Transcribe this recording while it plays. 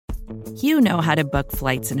You know how to book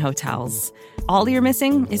flights and hotels. All you're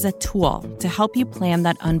missing is a tool to help you plan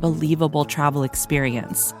that unbelievable travel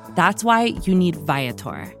experience. That's why you need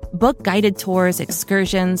Viator. Book guided tours,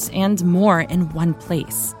 excursions, and more in one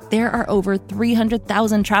place. There are over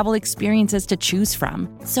 300,000 travel experiences to choose from,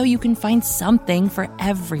 so you can find something for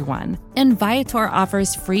everyone. And Viator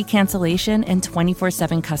offers free cancellation and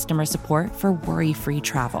 24/7 customer support for worry-free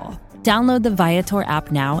travel. Download the Viator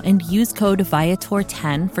app now and use code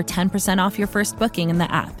Viator10 for 10% off your first booking in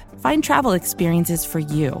the app. Find travel experiences for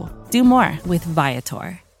you. Do more with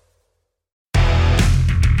Viator.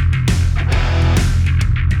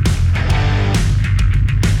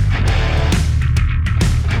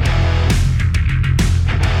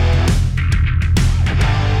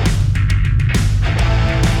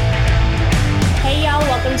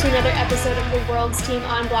 To another episode of The World's Team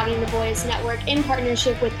on Blogging the Boys Network in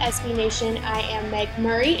partnership with SB Nation. I am Meg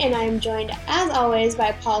Murray, and I am joined, as always,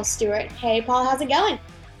 by Paul Stewart. Hey, Paul, how's it going?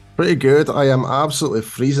 Pretty good. I am absolutely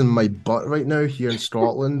freezing my butt right now here in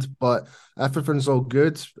Scotland, but everything's all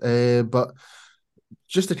good. But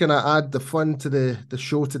just to kind of add the fun to the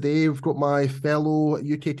show today, we've got my fellow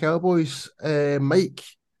UK Cowboys, Mike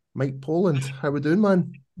Poland. How we doing,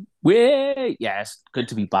 man? Yes, good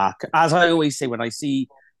to be back. As I always say when I see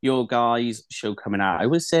your guys' show coming out, I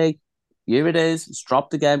always say, here it is, it's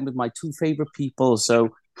dropped again with my two favorite people. So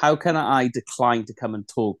how can I decline to come and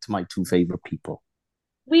talk to my two favorite people?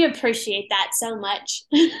 We appreciate that so much.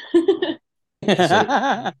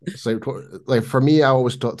 So like for me, I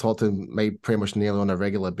always talk to Mike pretty much nearly on a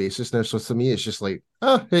regular basis now. So to me, it's just like,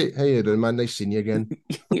 hey, how you doing, man? Nice seeing you again.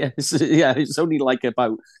 It's only like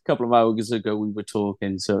about a couple of hours ago we were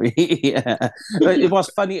talking. So yeah,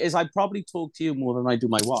 what's funny is I probably talk to you more than I do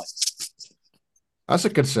my wife. That's a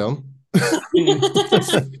good sound. Do we need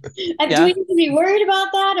to be worried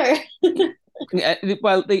about that, or?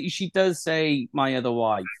 Well, she does say my other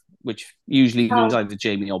wife, which usually means either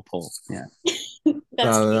Jamie or Paul. Yeah.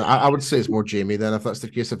 I would say it's more Jamie then, if that's the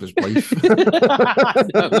case of his wife.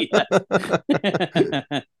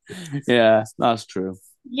 Yeah, that's true.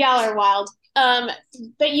 Y'all are wild.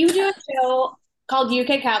 But you do a show called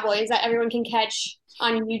UK Cowboys that everyone can catch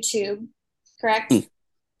on YouTube, correct?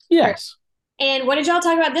 Yes. And what did y'all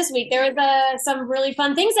talk about this week? There was some really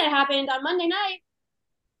fun things that happened on Monday night.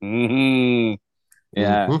 Mm-hmm.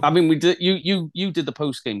 Yeah, I mean, we did. You did the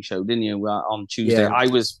post game show, didn't you? On Tuesday, I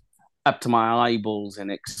was up to my eyeballs in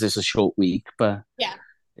it because it's a short week. But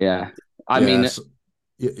yeah. I mean,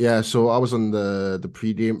 so I was on the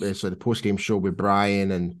pre-game, so the post game show with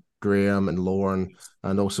Brian and Graham and Lauren,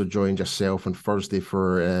 and also joined yourself on Thursday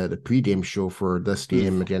for the pre-game show for this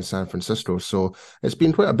game against San Francisco. So it's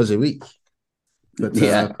been quite a busy week. But,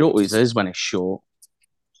 it always is when it's short.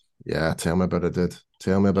 Yeah, tell me about it, dude.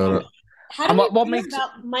 Tell me about it. How do you feel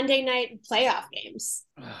about Monday night playoff games?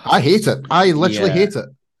 I hate it. I literally hate it.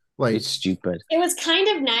 Like, it's stupid. It was kind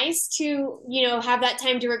of nice to, have that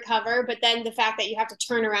time to recover, but then the fact that you have to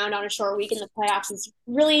turn around on a short week in the playoffs is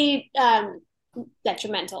really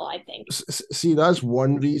detrimental, I think. See, that's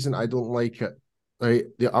one reason I don't like it. Right?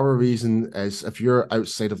 The other reason is if you're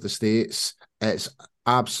outside of the States, it's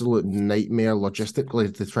absolute nightmare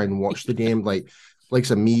logistically to try and watch the game. Like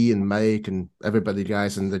me and Mike and everybody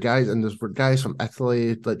guys and there's guys from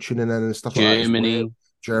Italy like tuning in and stuff like that.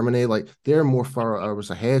 Germany, like they're more far hours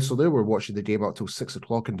ahead, so they were watching the game up till 6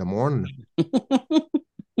 o'clock in the morning.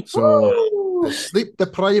 So sleep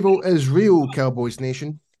deprival is real, Cowboys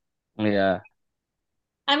Nation. Yeah,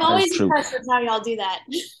 I'm always impressed with how y'all do that.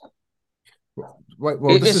 Right,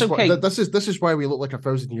 well, this is why we look like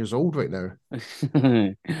 1,000 years old right now.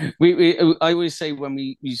 I always say when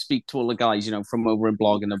we speak to all the guys, from over in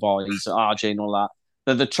Blogging the Boys, RJ and all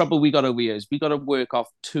that the trouble we got over here is we got to work off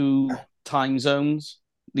two time zones,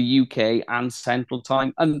 the UK and Central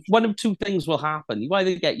Time, and one of two things will happen: you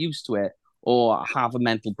either get used to it or have a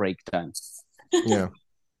mental breakdown. Yeah,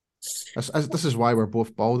 this is why we're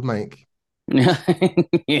both bald, Mike. yeah.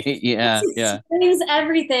 It explains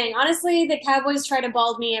everything. Honestly, the Cowboys try to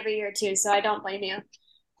bald me every year too, so I don't blame you.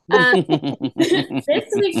 This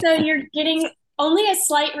week, though, you're getting only a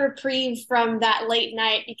slight reprieve from that late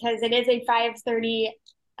night because it is a 5:30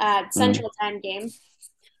 Central Time game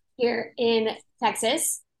here in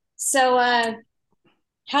Texas. So,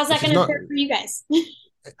 how's that going to start for you guys?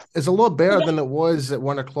 It's a lot better than it was at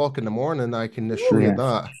 1 o'clock in the morning. I can assure you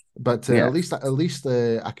that. But at least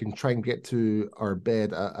I can try and get to our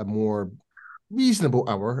bed at a more reasonable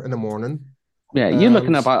hour in the morning. Yeah, you're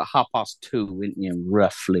looking at about 2:30, isn't you,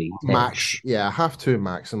 roughly? Max, yeah, 2:30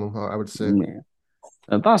 maximum, I would say.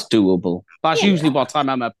 Yeah. That's doable. That's usually what time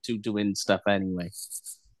I'm up to doing stuff anyway.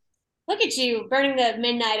 Look at you burning the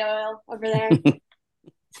midnight oil over there.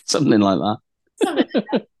 Something like that. Something like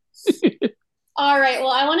that. All right.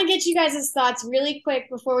 Well, I want to get you guys' thoughts really quick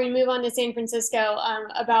before we move on to San Francisco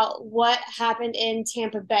about what happened in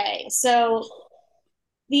Tampa Bay. So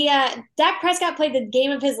the Dak Prescott played the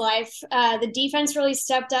game of his life. The defense really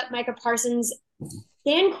stepped up. Micah Parsons,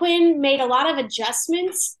 Dan Quinn made a lot of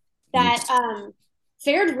adjustments that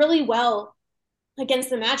fared really well against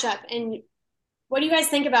the matchup. And what do you guys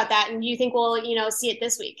think about that? And do you think we'll, see it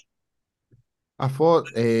this week? I thought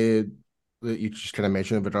that you just kind of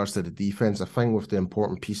mentioned in regards to the defense. I think with the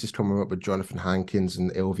important pieces coming up with Jonathan Hankins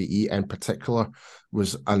and LVE in particular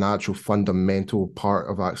was an actual fundamental part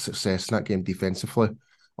of that success in that game defensively.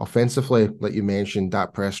 Offensively, like you mentioned,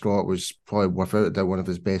 Dak Prescott was probably without a doubt one of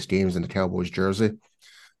his best games in the Cowboys jersey.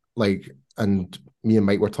 Like, and me and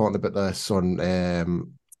Mike were talking about this on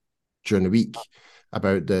during the week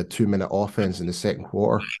about the 2-minute offense in the second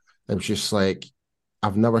quarter. It was just like,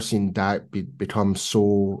 I've never seen Dak become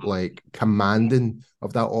so like commanding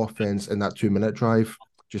of that offense in that 2-minute drive,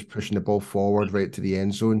 just pushing the ball forward right to the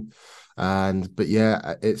end zone. But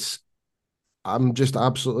yeah, I'm just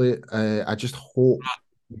absolutely, I just hope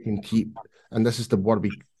we can keep, and this is the word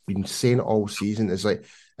we've been saying all season, is like,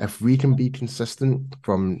 if we can be consistent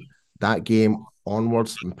from that game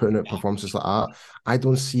onwards and putting out performances like that, I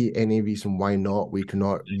don't see any reason why not we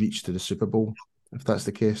cannot reach to the Super Bowl if that's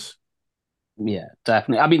the case. Yeah,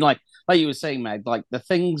 definitely. I mean, like you were saying, Meg, like the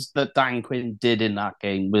things that Dan Quinn did in that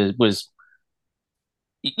game was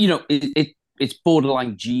it's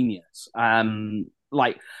borderline genius.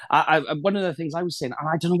 Like one of the things I was saying, and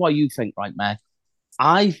I don't know what you think, right, Meg?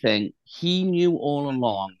 I think he knew all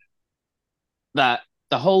along that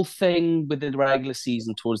the whole thing with the regular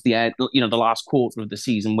season towards the end, the last quarter of the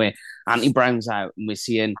season where Anthony Brown's out and we're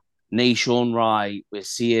seeing Nahshon Wright, we're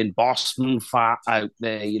seeing Boston Fat out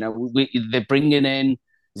there, they're bringing in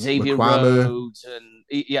Xavier Mukuamu. Rhodes and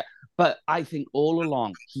yeah. But I think all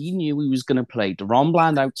along he knew he was going to play DaRon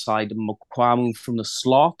Bland outside and Mukuamu from the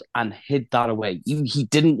slot and hid that away. He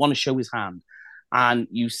didn't want to show his hand. And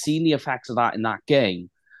you've seen the effects of that in that game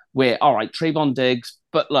where, all right, Trayvon Diggs,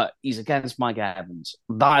 but look, he's against Mike Evans.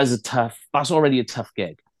 That's already a tough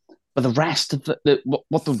gig. But the rest of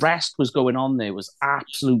what the rest was going on there was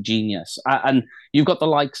absolute genius. And you've got the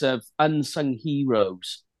likes of unsung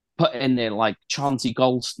heroes put in there, like Chauncey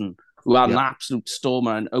Golston, who had an absolute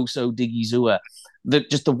stormer, and Osa Odighizuwa.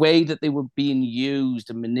 Just the way that they were being used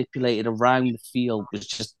and manipulated around the field was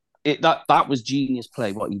just that was genius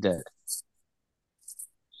play, what he did.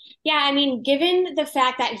 Yeah, I mean, given the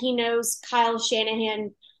fact that he knows Kyle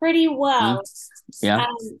Shanahan pretty well, yeah,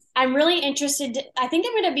 I'm really interested. I think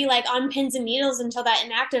I'm going to be like on pins and needles until that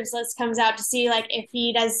inactives list comes out to see like if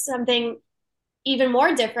he does something even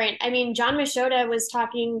more different. I mean, John Machota was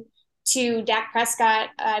talking to Dak Prescott,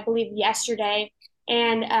 I believe yesterday,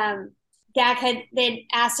 and they'd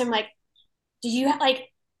asked him like, "Do you like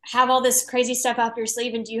have all this crazy stuff up your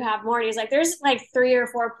sleeve, and do you have more?" And he's like, "There's like 3 or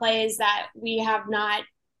 4 plays that we have not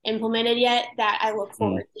implemented yet that I look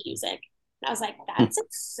forward to using." And I was like, that's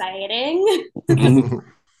exciting.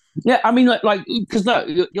 Yeah, I mean, like because look,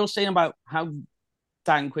 you're saying about how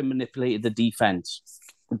Dan Quinn manipulated the defense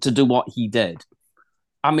to do what he did.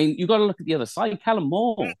 I mean, you got to look at the other side. Kellen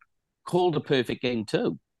Moore called a perfect game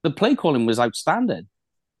too. The play calling was outstanding.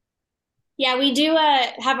 Yeah, we do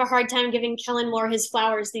have a hard time giving Kellen Moore his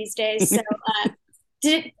flowers these days.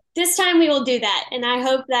 So this time we will do that, and I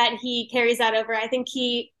hope that he carries that over. I think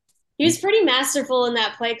he was pretty masterful in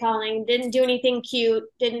that play calling. Didn't do anything cute,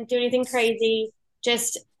 didn't do anything crazy,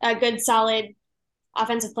 just a good, solid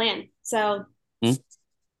offensive plan. So,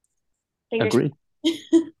 agree.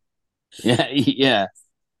 Yeah.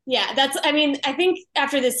 Yeah, I mean, I think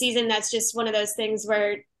after this season, that's just one of those things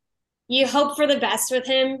where you hope for the best with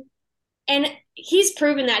him. And he's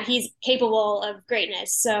proven that he's capable of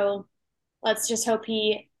greatness. So let's just hope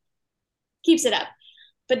he keeps it up.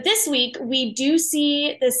 But this week, we do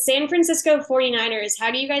see the San Francisco 49ers.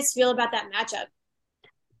 How do you guys feel about that matchup?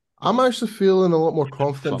 I'm actually feeling a lot more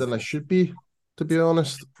confident than I should be, to be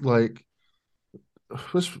honest. Like,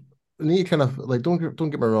 we need to kind of, like, don't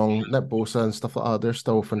get me wrong, Nick Bosa and stuff like that, they're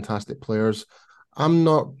still fantastic players. I'm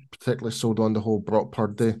not particularly sold on the whole Brock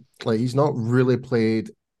Purdy. Like, he's not really played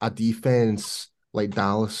a defense like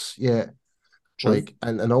Dallas yet. True. Like,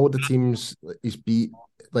 and all the teams he's beat,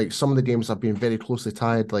 like some of the games have been very closely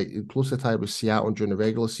tied, like closely tied with Seattle during the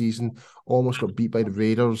regular season, almost got beat by the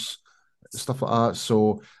Raiders, stuff like that.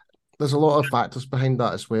 So there's a lot of factors behind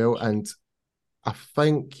that as well. And I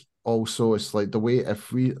think also it's like the way,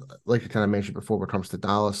 if we, like I kind of mentioned before when it comes to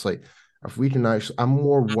Dallas, like if we can actually, I'm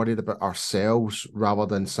more worried about ourselves rather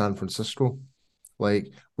than San Francisco.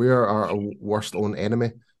 Like, we are our worst own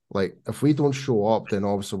enemy. Like, if we don't show up, then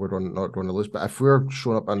obviously not going to lose. But if we're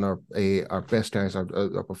showing up and our best guys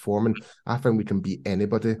are performing, I think we can beat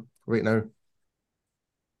anybody right now.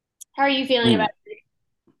 How are you feeling about it?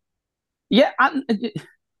 Yeah,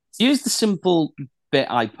 here's the simple bit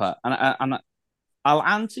I put, and I'll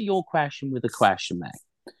answer your question with a question, mate.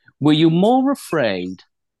 Were you more afraid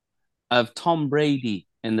of Tom Brady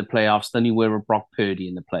in the playoffs than you were of Brock Purdy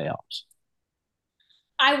in the playoffs?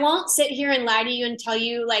 I won't sit here and lie to you and tell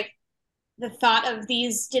you like the thought of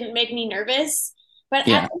these didn't make me nervous. But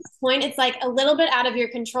at this point, it's like a little bit out of your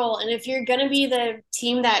control. And if you're going to be the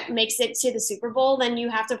team that makes it to the Super Bowl, then you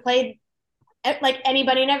have to play like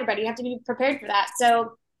anybody and everybody. You have to be prepared for that.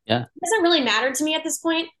 So it doesn't really matter to me at this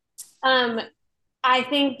point. I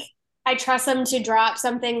think I trust them to draw up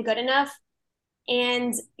something good enough.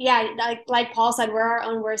 And yeah, like Paul said, we're our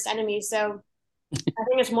own worst enemies. So I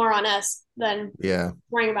think it's more on us than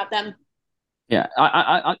worrying about them. Yeah,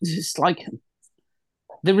 I just like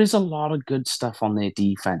there is a lot of good stuff on their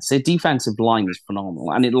defense. Their defensive line is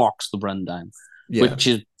phenomenal, and it locks the run down, which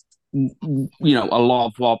is a lot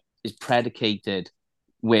of what is predicated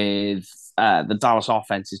with the Dallas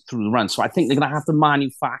offense is through the run. So I think they're going to have to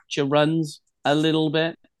manufacture runs a little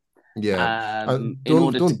bit, in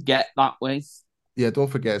order to get that way. Yeah, don't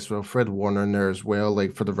forget as well, Fred Warner in there as well,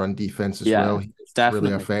 like for the run defense as well. He's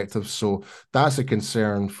definitely really effective. So that's a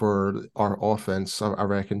concern for our offense, I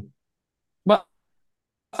reckon. Well,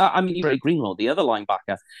 I mean, Ray Greenlaw, the other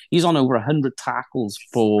linebacker, he's on over 100 tackles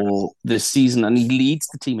for this season, and he leads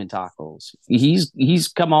the team in tackles.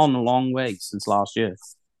 He's come on a long way since last year.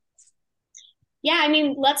 Yeah, I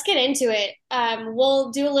mean, let's get into it.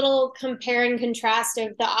 We'll do a little compare and contrast of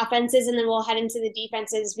the offenses, and then we'll head into the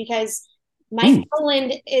defenses because Mike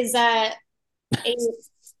Poland is a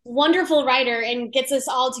wonderful writer and gets us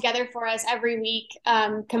all together for us every week,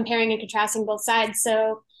 comparing and contrasting both sides.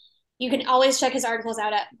 So you can always check his articles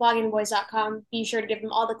out at bloggingboys.com. Be sure to give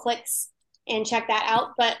him all the clicks and check that out.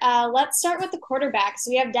 But let's start with the quarterbacks.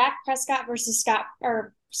 We have Dak Prescott versus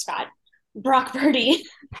Brock Purdy.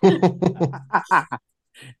 I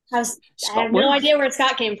have no idea where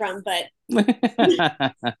Scott came from, but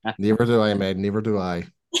neither do I, man. Neither do I.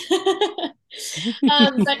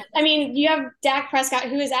 But I mean, you have Dak Prescott,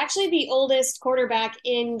 who is actually the oldest quarterback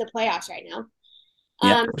in the playoffs right now.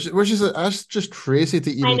 Which is that's just crazy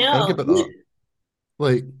to even think about that.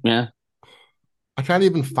 Like, I can't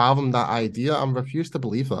even fathom that idea. I'm refused to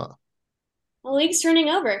believe that. The league's turning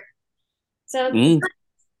over, so not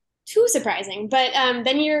too surprising. But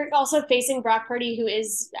then you're also facing Brock Purdy, who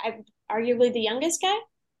is arguably the youngest guy.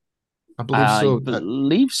 I believe so. I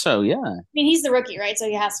believe so. Yeah. I mean, he's the rookie, right? So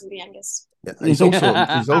he has to be the youngest. Yeah, he's also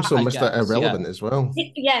Mr. Irrelevant as well.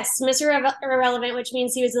 Yes, Mr. Irrelevant, which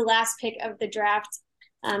means he was the last pick of the draft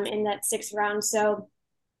in that 6th round. So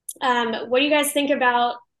what do you guys think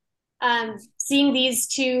about seeing these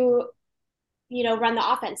two, run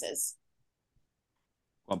the offenses?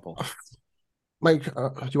 Mike, do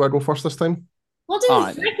you want to go first this time? We'll do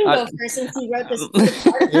I can go first since he wrote this.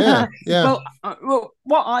 Yeah. Well,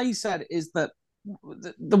 what I said is that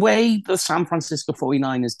the way the San Francisco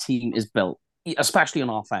 49ers team is built, especially on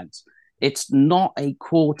offense, it's not a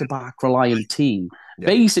quarterback-reliant team. Yeah.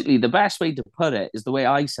 Basically, the best way to put it is the way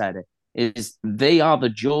I said it, is they are the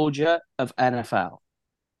Georgia of NFL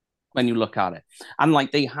when you look at it. And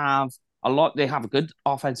like they have a good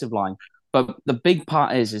offensive line, but the big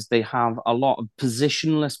part is they have a lot of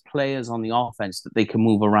positionless players on the offense that they can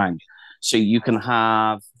move around. So you can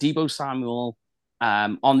have Deebo Samuel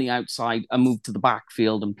on the outside and move to the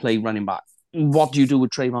backfield and play running back. What do you do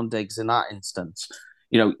with Trayvon Diggs in that instance?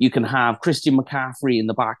 You can have Christian McCaffrey in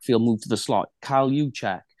the backfield, move to the slot. Kyle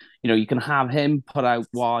Juszczyk, you can have him put out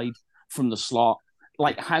wide from the slot.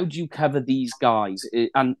 Like, how do you cover these guys?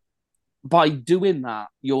 And by doing that,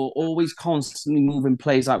 you're always constantly moving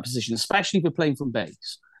players out of position, especially if you're playing from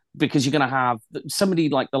base, because you're going to have somebody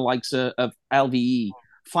like the likes of LVE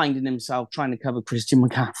finding himself trying to cover Christian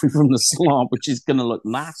McCaffrey from the slot, which is going to look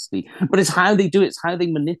nasty. But it's how they do it. It's how they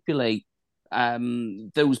manipulate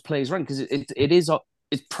those players around, because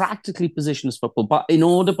it's practically positionless football. But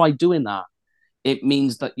by doing that, it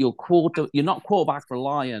means that you're not quarterback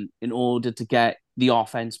reliant in order to get the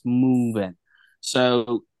offense moving.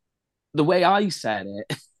 So the way I said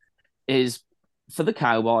it is, for the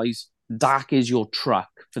Cowboys, Dak is your truck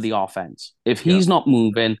for the offense. If he's not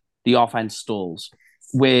moving, the offense stalls.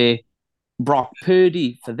 Where Brock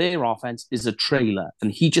Purdy, for their offense, is a trailer,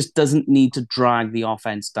 and he just doesn't need to drag the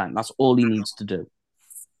offense down. That's all he needs to do.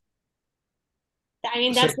 I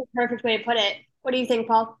mean, that's the perfect way to put it. What do you think,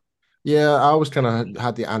 Paul? Yeah, I always kind of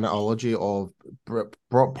had the analogy of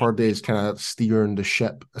Brock Purdy is kind of steering the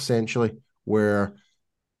ship, essentially, where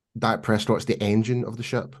Dak Prescott's the engine of the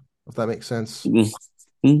ship, if that makes sense.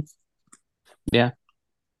 Mm-hmm. Yeah.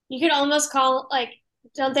 You could almost call, like,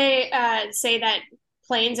 don't they say that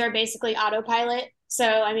planes are basically autopilot? So,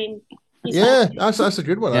 I mean, yeah, that's a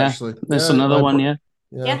good one, actually. That's another one, yeah.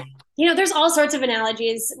 Yeah. You know, there's all sorts of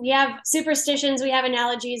analogies. We have superstitions, we have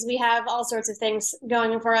analogies, we have all sorts of things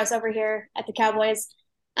going for us over here at the Cowboys.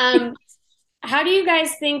 How do you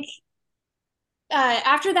guys think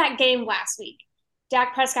after that game last week,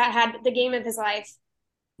 Dak Prescott had the game of his life?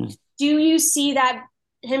 Do you see that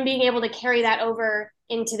him being able to carry that over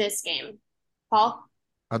into this game, Paul?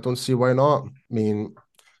 I don't see why not. I mean,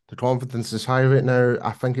 the confidence is high right now.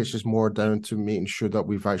 I think it's just more down to making sure that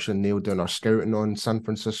we've actually nailed down our scouting on San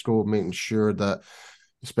Francisco, making sure that,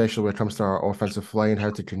 especially when it comes to our offensive line, how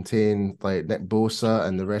to contain like Nick Bosa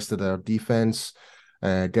and the rest of their defense.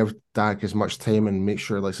 Give Dak as much time and make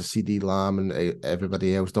sure like CeeDee Lamb and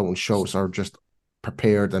everybody else, Dalton Schultz, are just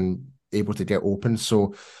prepared and able to get open.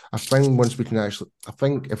 So I think if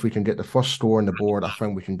we can get the first score on the board, I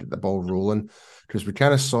think we can get the ball rolling, because we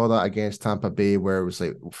kind of saw that against Tampa Bay where it was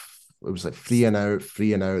like 3-and-out,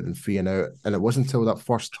 3-and-out, and 3-and-out, and it wasn't until that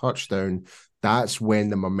first touchdown that's when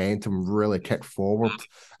the momentum really kicked forward,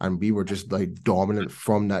 and we were just like dominant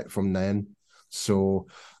from then. So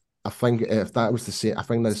I think if that was the same, I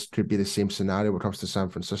think this could be the same scenario when it comes to San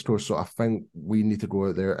Francisco. So I think we need to go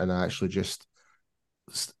out there and actually just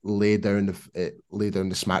lay down the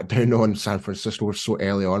smackdown on San Francisco so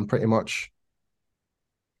early on, pretty much.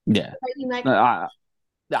 Yeah,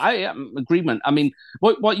 I am agreement. I mean,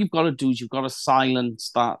 what you've got to do is you've got to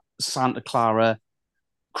silence that Santa Clara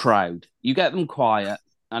crowd. You get them quiet,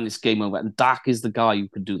 and it's game over. And Dak is the guy who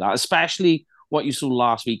can do that, especially what you saw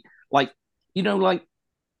last week. Like,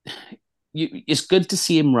 it's good to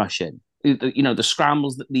see him rushing. The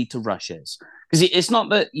scrambles that lead to rushes, because it's not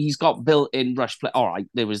that he's got built-in rush play. All right,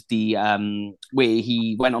 there was the where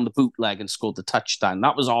he went on the bootleg and scored the touchdown.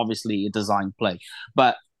 That was obviously a design play,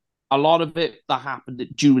 but a lot of it that happened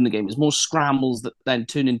during the game is more scrambles that then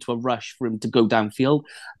turn into a rush for him to go downfield.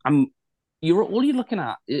 All you're looking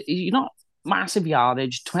at, you're not massive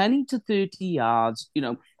yardage, 20 to 30 yards,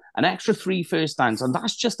 an extra 3 first downs, and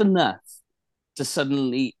that's just enough to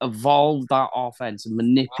suddenly evolve that offense and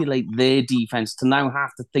manipulate their defense to now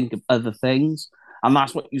have to think of other things. And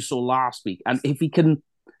that's what you saw last week. And if he can,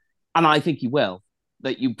 and I think he will,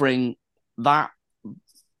 that you bring that,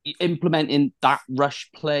 implementing that rush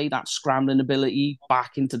play, that scrambling ability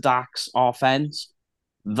back into Dak's offense,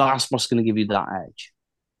 that's what's going to give you that edge.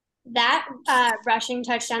 That rushing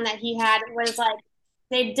touchdown that he had was like,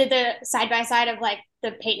 they did the side-by-side of like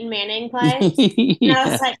the Peyton Manning play. And I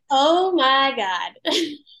was like, oh my God.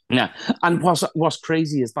 Yeah. And what's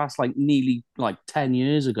crazy is that's like nearly like 10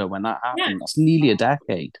 years ago when that happened. Yeah. That's nearly a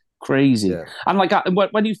decade. Crazy. Yeah. And like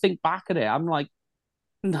when you think back at it, I'm like,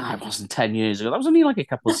 no, it wasn't 10 years ago. That was only like a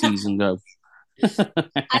couple of seasons ago.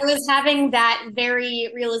 I was having that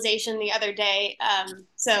very realization the other day.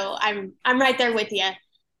 So I'm right there with you.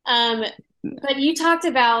 But you talked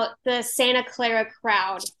about the Santa Clara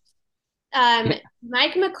crowd.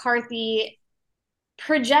 Mike McCarthy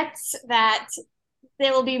projects that they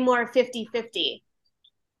will be more 50-50.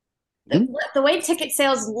 The way ticket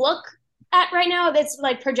sales look at right now, it's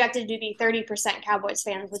like projected to be 30% Cowboys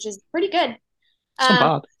fans, which is pretty good. Not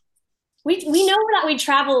bad. We know that we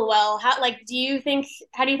travel well. How do you think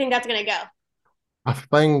that's going to go? I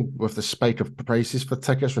think with the spike of prices for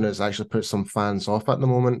tickets, when it's actually put some fans off at the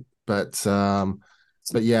moment, but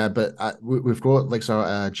we've got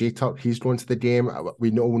like J Tuck. He's going to the game.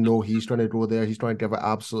 We know he's going to go there. He's going to give it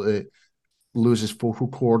absolutely lose his vocal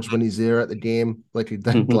cords when he's there at the game, like he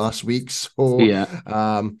did last week. So yeah,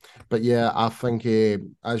 but yeah, I think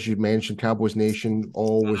as you mentioned, Cowboys Nation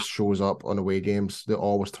always shows up on away games. They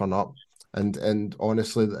always turn up, and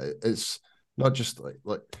honestly, it's not just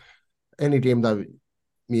like any game that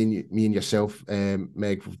me and yourself,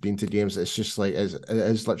 Meg, have been to games. It's just like it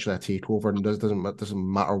is literally a takeover, and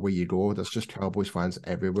doesn't matter where you go. There's just Cowboys fans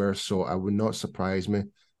everywhere. So it would not surprise me.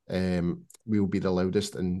 We will be the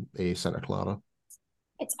loudest in Santa Clara.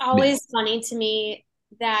 It's always funny to me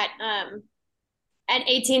that at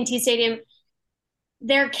AT&T Stadium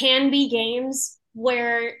there can be games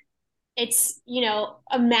where it's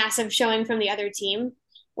a massive showing from the other team.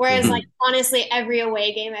 Whereas, like, honestly, every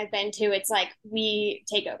away game I've been to, it's like we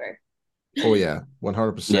take over. Oh, yeah,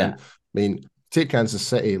 100%. Yeah. I mean, take Kansas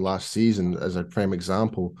City last season as a prime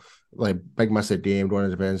example. like big miss a game, one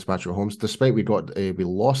of the best Patrick Holmes. Despite we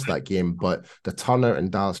lost that game, but the turnout in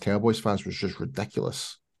Dallas Cowboys fans was just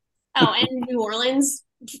ridiculous. Oh, and New Orleans.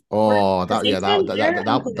 Oh, They're that was I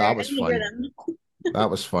didn't hear fun. them. That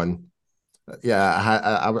was fun. Yeah,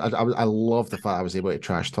 I love the fact I was able to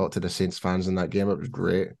trash talk to the Saints fans in that game. It was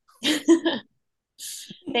great.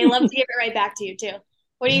 They love to give it right back to you too.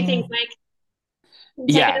 What do you think, Mike?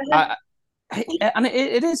 Yeah, and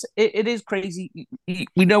it is crazy.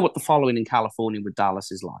 We know what the following in California with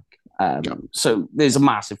Dallas is like. So there's a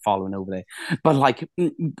massive following over there. But like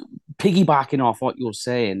piggybacking off what you're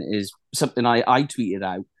saying is something I tweeted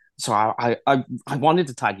out. So I wanted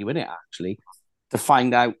to tag you in it actually to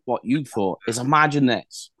find out what you thought. Is imagine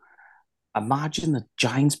this. Imagine the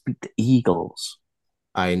Giants beat the Eagles.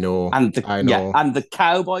 I know. And I know. and the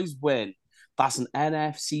Cowboys win. That's an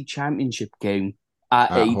NFC championship game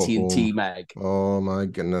at AT&T, Meg. Oh my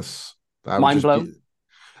goodness. Mind blown.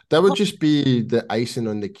 That would just be the icing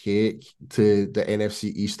on the cake to the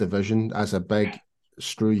NFC East division as a big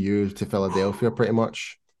screw you to Philadelphia, pretty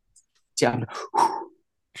much. Yeah.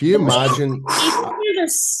 Can you imagine? They're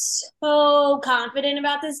so confident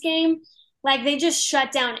about this game. Like they just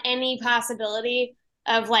shut down any possibility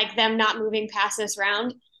of like them not moving past this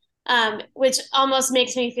round, which almost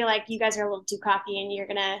makes me feel like you guys are a little too cocky and you're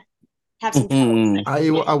gonna have some trouble. I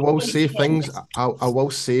will say things. I will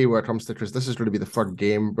say where it comes to, because this is going to be the third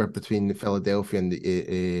game between Philadelphia and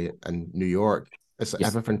the and New York. It's like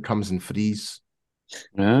everything comes in threes.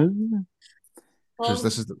 Well,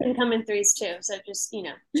 this is can come in threes too. So just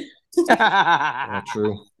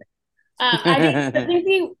true. I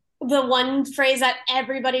think the one phrase that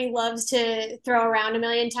everybody loves to throw around a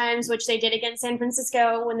million times, which they did against San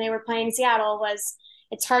Francisco when they were playing Seattle, was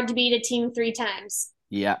it's hard to beat a team 3 times.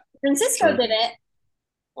 Yeah. Francisco did it.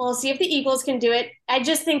 We'll see if the Eagles can do it. I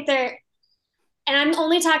just think they're, and I'm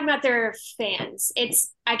only talking about their fans.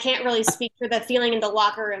 I can't really speak for the feeling in the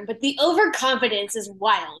locker room, but the overconfidence is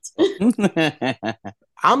wild.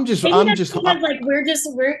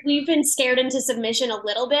 We've been scared into submission a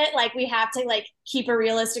little bit. Like we have to like keep a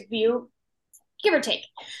realistic view, give or take.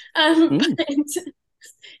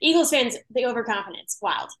 Eagles fans, the overconfidence,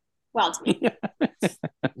 wild to me.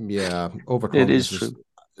 Yeah, overconfidence. It is true.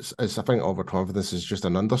 I think overconfidence is just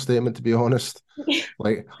an understatement, to be honest.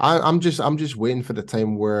 Like I'm just waiting for the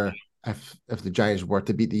time where if the Giants were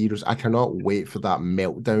to beat the Eagles, I cannot wait for that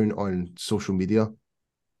meltdown on social media.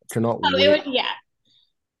 Wait.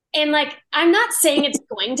 And like, I'm not saying it's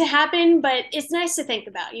going to happen, but it's nice to think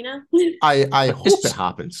about, you know? I hope it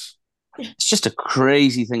happens. It's just a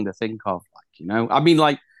crazy thing to think of, like, you know? I mean,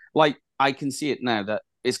 like I can see it now that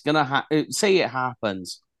it's going to say it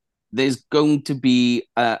happens. There's going to be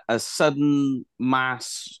a sudden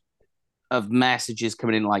mass of messages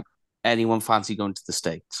coming in like, anyone fancy going to the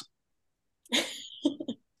States?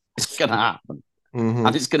 It's going to happen. Mm-hmm.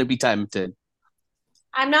 And it's going to be tempting.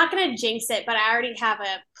 I'm not going to jinx it, but I already have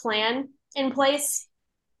a plan in place,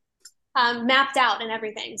 mapped out and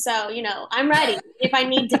everything. So, you know, I'm ready if I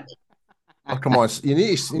need to. Oh, come on. You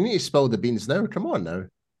need to spill the beans now. Come on now.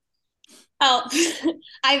 Oh,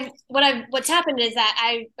 what's happened is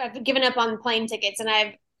that I've given up on plane tickets and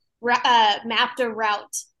I've mapped a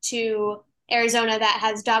route to Arizona that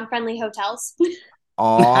has dog-friendly hotels.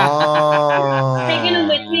 Oh. Taking them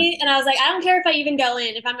with me, and I was like, I don't care if I even go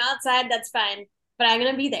in. If I'm outside, that's fine. But I'm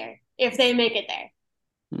gonna be there if they make it there.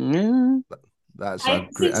 Last year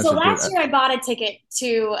I bought a ticket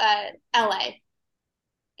to LA,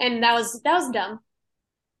 and that was dumb.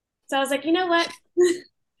 So I was like, you know what?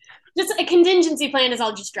 Just a contingency plan is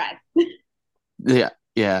I'll just drive. Yeah.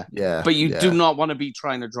 But you do not want to be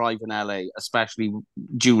trying to drive in LA, especially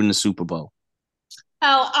during the Super Bowl.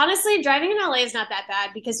 Oh, honestly, driving in LA is not that bad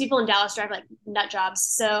because people in Dallas drive like nut jobs.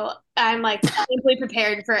 So I'm like simply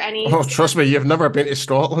prepared for any. Oh, trust me, you've never been to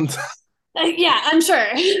Scotland. Yeah, I'm sure.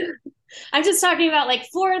 I'm just talking about like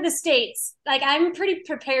for the States. Like I'm pretty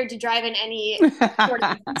prepared to drive in any sort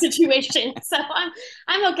of situation. So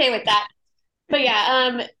I'm okay with that. But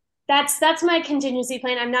yeah, that's my contingency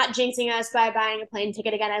plan. I'm not jinxing us by buying a plane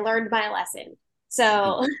ticket again. I learned my lesson.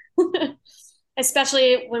 So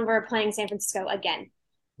especially when we're playing San Francisco again.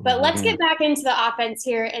 But let's get back into the offense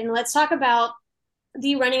here and let's talk about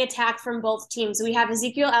the running attack from both teams. We have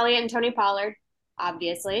Ezekiel Elliott and Tony Pollard,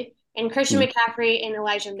 obviously, and Christian McCaffrey and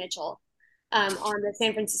Elijah Mitchell on the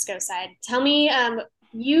San Francisco side. Tell me,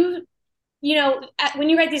 you know, when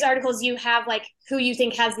you write these articles, you have like who you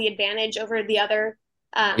think has the advantage over the other.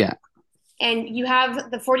 And you have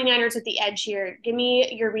the 49ers at the edge here. Give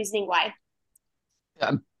me your reasoning why.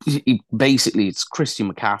 Basically, it's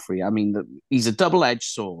Christian McCaffrey. I mean, he's a double-edged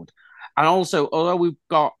sword. And also, although we've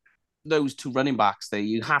got those two running backs there,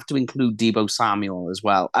 you have to include Deebo Samuel as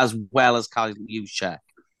well as Kyle Juszczyk.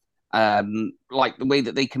 Like the way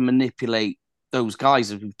that they can manipulate those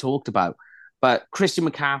guys, as we've talked about. But Christian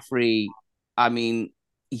McCaffrey, I mean,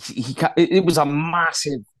 it was a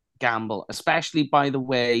massive gamble, especially by the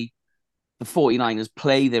way the 49ers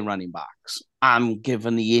play their running backs, and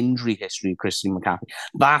given the injury history of Christian McCaffrey.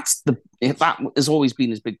 That has always been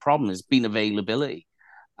his big problem, has been availability.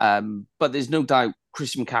 But there's no doubt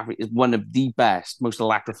Christian McCaffrey is one of the best, most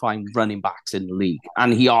electrifying running backs in the league.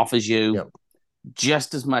 And he offers you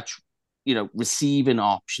just as much, receiving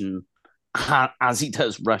option as he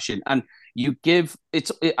does rushing. And you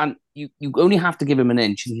only have to give him an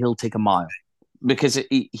inch and he'll take a mile, because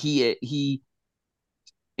he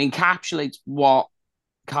encapsulates what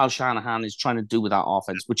Kyle Shanahan is trying to do with that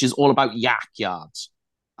offense, which is all about yak yards.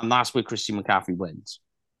 And that's where Christian McCaffrey wins.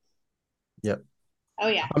 Yep. Oh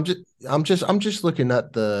yeah. I'm just looking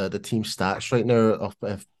at the team stats right now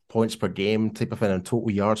of points per game type of thing and total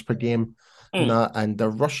yards per game. And the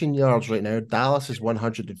rushing yards right now, Dallas is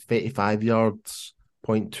 135 yards,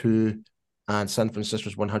 0.2, and San Francisco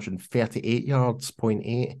is 138 yards,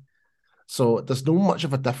 0.8. So there's no much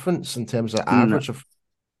of a difference in terms of average of,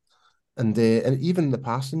 and even the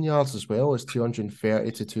passing yards as well is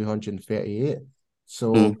 230 to 238.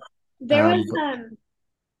 So there was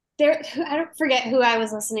I don't forget who I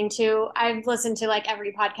was listening to. I've listened to like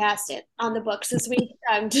every podcast on the books this week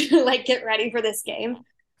to like get ready for this game.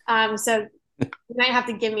 So you might have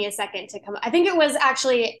to give me a second to come. I think it was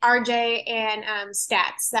actually RJ and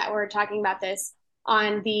Stats that were talking about this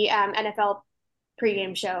on the NFL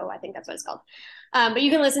pregame show. I think that's what it's called. But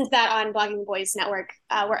you can listen to that on Blogging the Boys Network,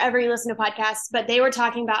 wherever you listen to podcasts. But they were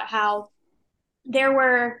talking about how there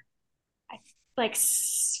were like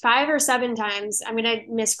 5 or 7 times, I'm going to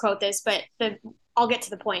misquote this, but I'll get to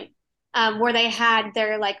the point, where they had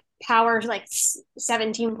their like power, like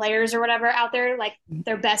 17 players or whatever out there, like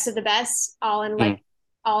their best of the best, all in like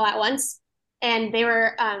all at once. And they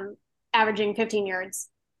were averaging 15 yards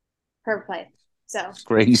per play. So it's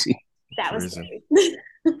crazy. That was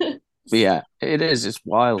crazy. Yeah, it is. It's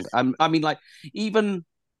wild. I mean, like, even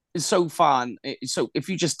so far, so if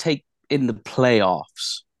you just take in the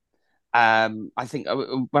playoffs, I think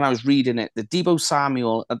when I was reading it, the Deebo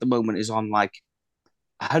Samuel at the moment is on like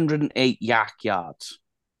 108 yak yards.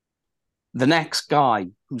 The next guy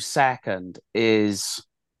who's second is,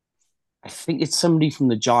 I think it's somebody from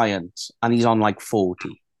the Giants, and he's on like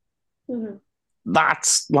 40. Mm-hmm.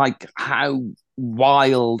 That's like how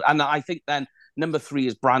wild. And I think then number 3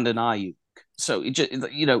 is Brandon Ayuk. So it just,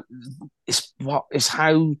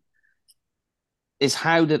 it's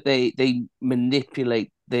how that they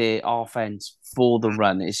manipulate their offense for the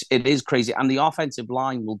run. It is crazy, and the offensive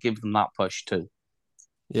line will give them that push too.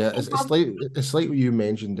 Yeah, it's like what you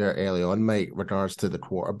mentioned there early on, Mike, regards to the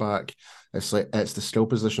quarterback. It's like it's the skill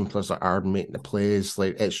position plus the arm making the plays.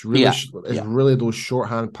 Like it's really those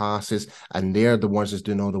shorthand passes, and they're the ones that's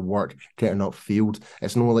doing all the work getting upfield.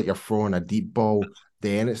 It's not like you're throwing a deep ball,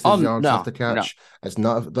 then it's the yards have to catch. No. It's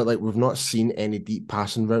not that, like, we've not seen any deep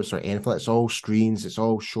passing routes or anything. It's all screens, it's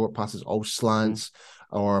all short passes, all slants.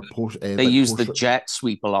 Or they use the jet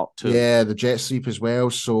sweep a lot too. Yeah, the jet sweep as well.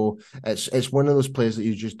 So it's one of those plays that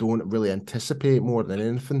you just don't really anticipate more than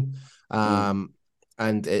anything.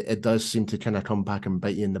 And it does seem to kind of come back and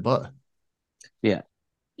bite you in the butt. Yeah.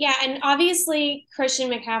 Yeah, and obviously Christian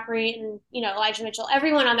McCaffrey and Elijah Mitchell,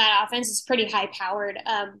 everyone on that offense is pretty high powered.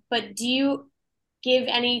 But do you give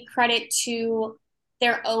any credit to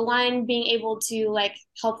their O-line being able to like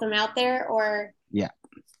help them out there? Or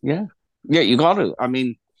Yeah, you got to. I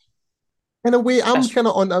mean, in a way, I'm kind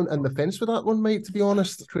of on the fence with that one, Mike, to be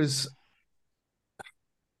honest, because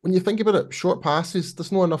when you think about it, short passes,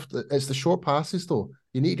 there's not enough. It's the short passes, though.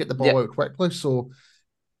 You need to get the ball out quickly. So,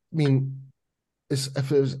 I mean,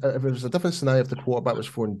 if it was a different scenario, if the quarterback was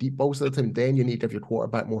throwing deep balls at the time, then you need to give your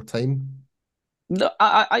quarterback more time. No,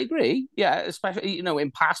 I agree. Yeah, especially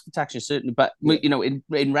in pass protection certainly, but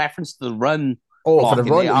in reference to the run. Oh, for the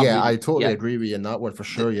run, I totally agree with you in that one for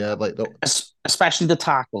sure. Yeah, like especially the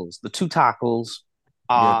tackles. The 2 tackles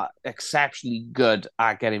are exceptionally good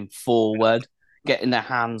at getting forward, getting their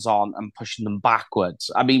hands on, and pushing them backwards.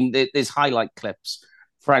 I mean, there's highlight clips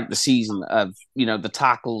throughout the season of the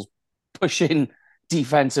tackles pushing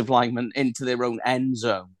defensive linemen into their own end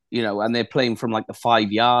zone. And they're playing from like the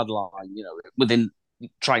 5-yard line. Within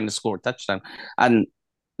trying to score a touchdown, and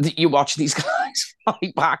you watch these guys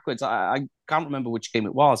fly backwards. I can't remember which game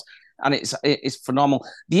it was, and it's phenomenal.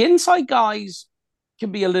 The inside guys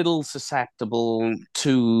can be a little susceptible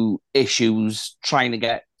to issues trying to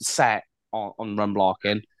get set on run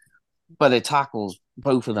blocking, but their tackles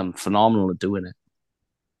both of them phenomenal at doing it.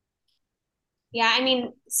 Yeah, I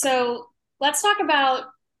mean, so let's talk about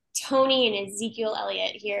Tony and Ezekiel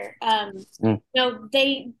Elliott here. I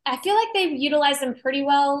feel like they've utilized them pretty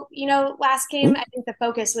well, last game. I think the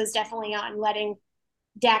focus was definitely on letting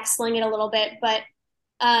Dak sling it a little bit, but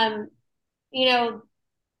you know,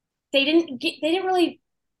 they didn't really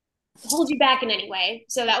hold you back in any way.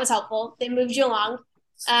 So that was helpful. They moved you along.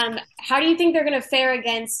 How do you think they're going to fare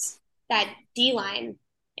against that D line?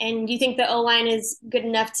 And do you think the O line is good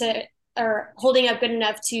enough or holding up good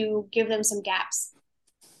enough to give them some gaps?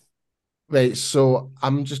 Right, so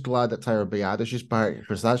I'm just glad that Tyler Biadasz is back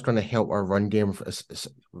because that's going to help our run game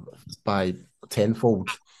by tenfold.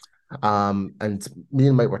 And me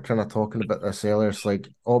and Mike were kind of talking about this earlier. It's like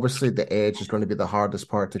obviously the edge is going to be the hardest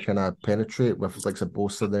part to kind of penetrate with like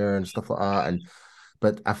Bosa there and stuff like that.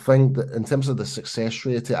 But I think that in terms of the success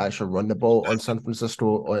rate to actually run the ball on San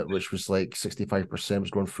Francisco, which was like 65%,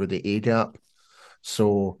 was going through the A gap.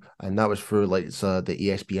 So, and that was through like the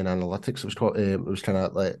ESPN analytics. It was kind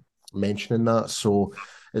of like mentioning that. So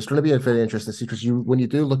it's going to be a very interesting to see because when you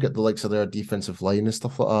do look at the likes of their defensive line and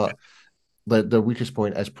stuff like that, their weakest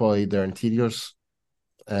point is probably their interiors,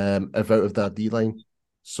 out of their D line.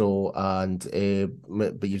 So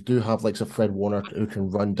but you do have like Fred Warner who can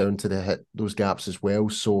run down to hit those gaps as well.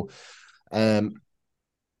 So, I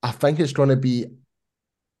think it's going to be,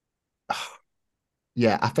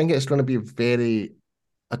 yeah, I think it's going to be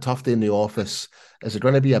a tough day in the office. Is it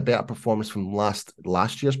going to be a better performance from last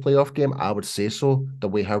year's playoff game? I would say so. The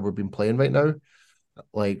way how we've been playing right now.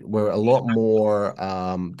 Like we're a lot more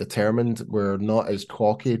determined. We're not as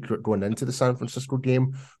cocky going into the San Francisco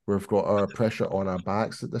game. We've got our pressure on our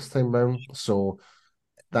backs at this time round. So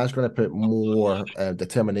that's going to put more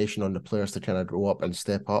determination on the players to kind of grow up and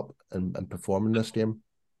step up and perform in this game.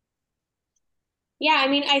 Yeah, I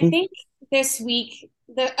mean, I think this week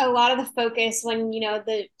a lot of the focus when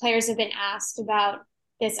the players have been asked about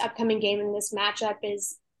this upcoming game and this matchup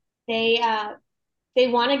is they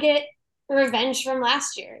want to get revenge from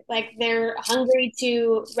last year. Like they're hungry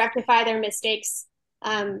to rectify their mistakes.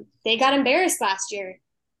 They got embarrassed last year,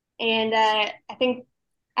 and I think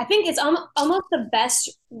it's almost the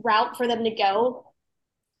best route for them to go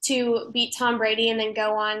to beat Tom Brady and then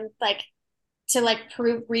go on to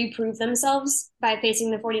reprove themselves by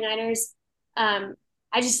facing the 49ers.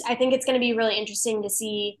 I think it's going to be really interesting to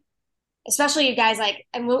see, especially guys like,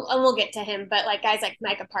 and we'll get to him, but like guys like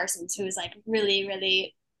Micah Parsons, who is like really,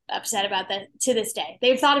 really upset about that to this day.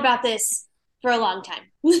 They've thought about this for a long time.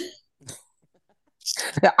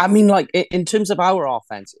 I mean, like in terms of our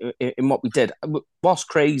offense, in what we did, what's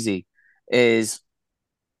crazy is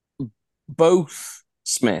both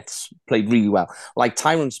Smiths played really well. Like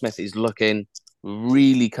Tyron Smith is looking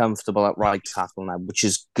really comfortable at right tackle now, which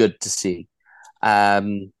is good to see.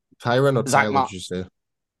 Tyron or Tyler, did you say?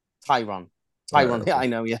 Tyron. Right, yeah, I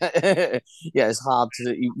know, yeah. Yeah, it's hard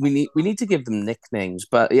to we need to give them nicknames,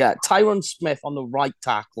 but yeah, Tyron Smith on the right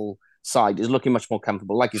tackle side is looking much more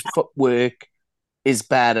comfortable. Like his footwork is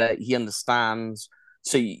better, he understands.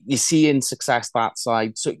 So you see in success that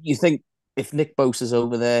side. So you think if Nick Bosa's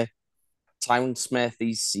over there, Tyron Smith,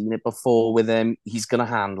 he's seen it before with him, he's gonna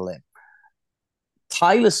handle it.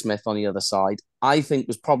 Tyler Smith on the other side, I think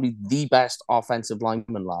was probably the best offensive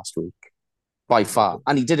lineman last week by far,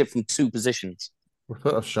 and he did it from two positions.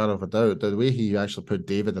 Without a shadow of a doubt, the way he actually put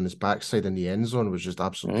David on his backside in the end zone was just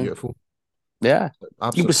absolutely beautiful. Yeah,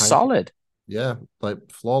 he was solid. Yeah, like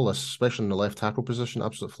flawless, especially in the left tackle position,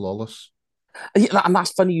 absolutely flawless. Yeah, and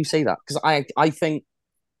that's funny you say that because I think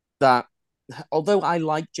that although I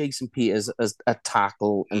like Jason Peters as a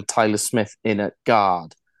tackle and Tyler Smith in a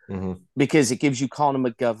guard, because it gives you Connor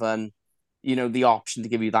McGovern, the option to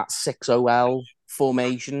give you that 6-OL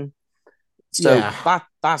formation. So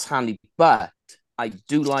that's handy. But I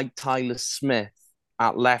do like Tyler Smith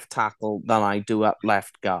at left tackle than I do at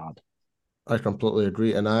left guard. I completely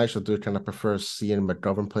agree. And I actually do kind of prefer seeing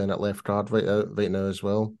McGovern playing at left guard right now as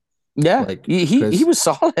well. Yeah, like, he was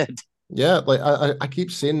solid. Yeah, like I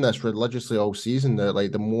keep saying this religiously all season that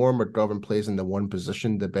like the more McGovern plays in the one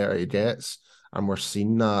position, the better he gets. And we're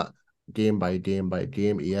seeing that game by game by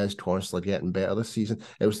game. He is constantly getting better this season.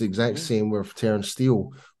 It was the exact same with Terrence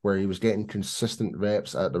Steele, where he was getting consistent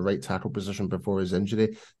reps at the right tackle position before his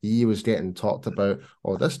injury. He was getting talked about,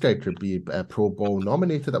 oh, this guy could be a Pro Bowl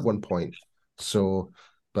nominated at one point. So,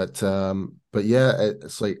 but yeah,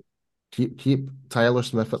 it's like keep Tyler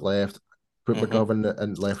Smith at left, put McGovern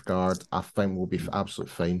in left guard. I think we'll be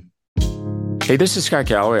absolutely fine. Hey, this is Scott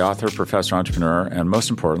Galloway, author, professor, entrepreneur, and most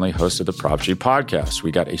importantly, host of the Prop G podcast. We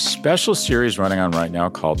got a special series running on right now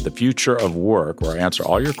called The Future of Work, where I answer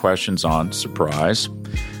all your questions on, surprise,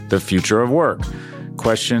 the future of work.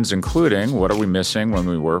 Questions including, what are we missing when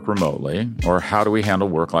we work remotely? Or how do we handle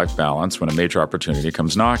work-life balance when a major opportunity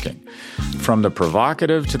comes knocking? From the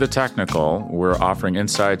provocative to the technical, we're offering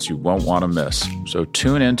insights you won't want to miss. So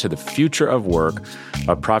tune in to The Future of Work,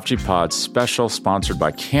 a Prop G Pod special sponsored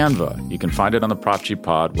by Canva. You can find it on the Prop G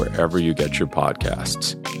Pod wherever you get your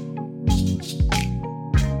podcasts.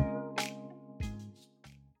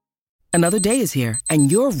 Another day is here,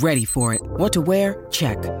 and you're ready for it. What to wear?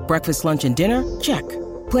 Check. Breakfast, lunch, and dinner? Check.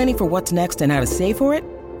 Planning for what's next and how to save for it?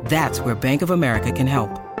 That's where Bank of America can help.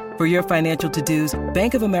 For your financial to-dos,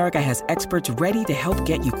 Bank of America has experts ready to help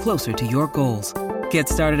get you closer to your goals. Get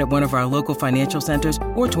started at one of our local financial centers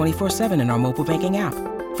or 24/7 in our mobile banking app.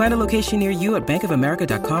 Find a location near you at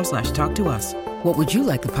bankofamerica.com/talktous. What would you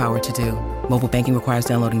like the power to do? Mobile banking requires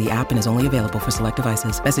downloading the app and is only available for select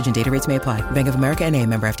devices. Message and data rates may apply. Bank of America N.A.,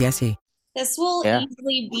 member FDIC. This will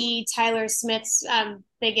easily be Tyler Smith's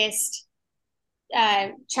biggest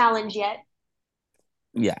challenge yet.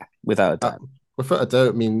 Yeah, without a doubt. Without a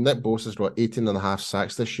doubt. I mean, Nick Bosa's got 18 and a half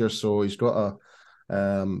sacks this year, so he's got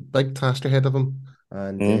a big task ahead of him.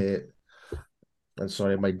 And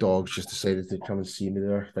sorry, my dog's just decided to come and see me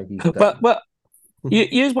there. I think he's but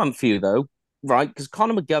here's one for you, though, right? Because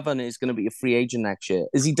Connor McGovern is going to be a free agent next year.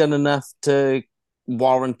 Has he done enough to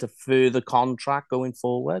warrant a further contract going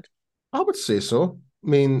forward? I would say so. I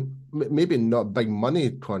mean, maybe not big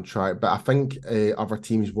money contract, but I think other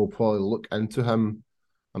teams will probably look into him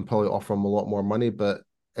and probably offer him a lot more money. But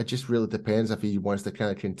it just really depends if he wants to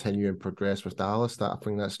kind of continue and progress with Dallas. I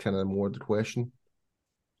think that's kind of more the question.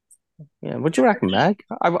 Yeah, what do you reckon, Meg?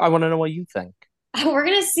 I want to know what you think. We're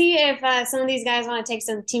going to see if some of these guys want to take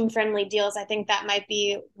some team-friendly deals. I think that might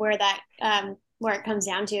be where where it comes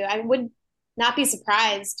down to. I would not be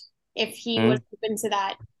surprised if he was open to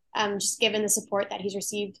that. Just given the support that he's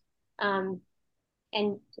received and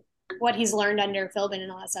what he's learned under Philbin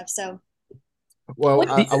and all that stuff. So, well,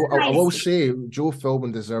 I will say Joe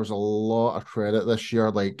Philbin deserves a lot of credit this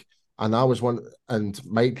year. And I was one, and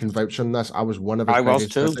Mike can vouch on this. I was one of his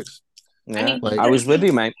biggest critics. Yeah, I mean, I was with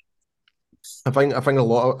you, mate. I think a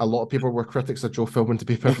lot of people were critics of Joe Philbin, to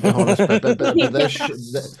be perfectly honest. But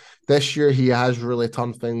this year he has really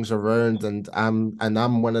turned things around, and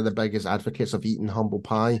I'm one of the biggest advocates of eating humble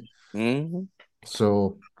pie. Mm-hmm.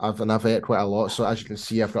 So I've ate quite a lot. So as you can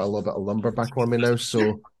see, I've got a little bit of lumber back on me now.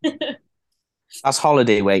 So that's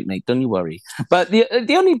holiday weight, mate. Don't you worry. But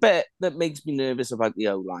the only bit that makes me nervous about the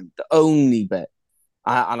O-line, the only bit,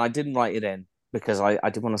 and I didn't write it in because I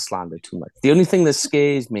didn't want to slander too much. The only thing that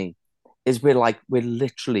scares me is we're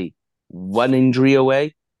literally one injury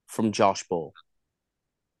away from Josh Ball.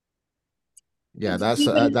 Yeah, that's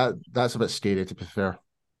a bit scary, to be fair.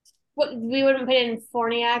 We wouldn't put in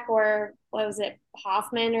Forniak or what was it,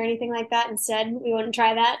 Hoffman or anything like that instead. We wouldn't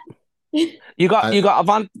try that. You got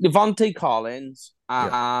Devontae Collins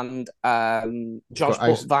and Josh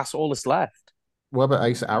Ball. That's all that's left. What about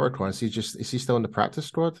Isaac Alarcon? Is he still in the practice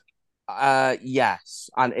squad? Yes,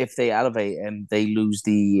 and if they elevate him, they lose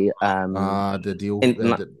the deal,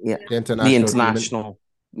 the international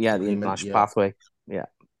pathway. Yeah.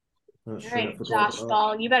 All right, Josh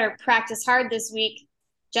Ball, you better practice hard this week,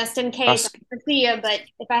 just in case. I never see you, but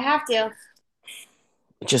if I have to,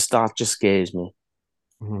 that just scares me.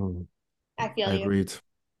 I feel you. Agreed.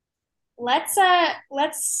 Let's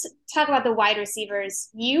talk about the wide receivers.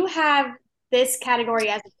 You have this category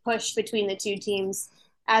as a push between the two teams,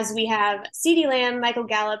 as we have CeeDee Lamb, Michael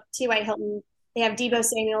Gallup, T.Y. Hilton. They have Deebo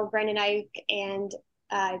Samuel, Brandon Ayuk, and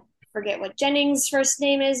I forget what Jennings' first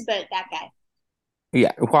name is, but that guy.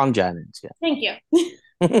 Yeah, Juan Jennings. Yeah. Thank you.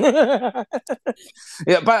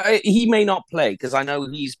 Yeah, but he may not play because I know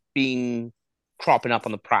he's been cropping up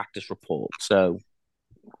on the practice report. So,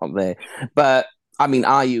 not there. But I mean,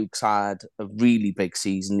 Ayuk's had a really big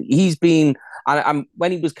season. He's been,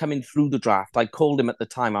 when he was coming through the draft, I called him at the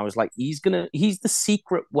time. I was like, he's the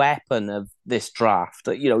secret weapon of this draft.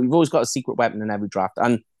 You know, you've always got a secret weapon in every draft,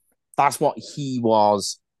 and that's what he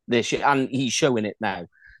was this year, and he's showing it now.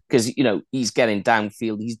 Because, you know, he's getting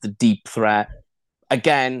downfield. He's the deep threat.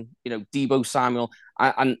 Again, you know, Deebo Samuel.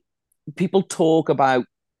 And people talk about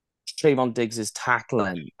Trayvon Diggs'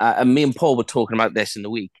 tackling. And me and Paul were talking about this in the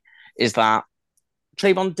week, is that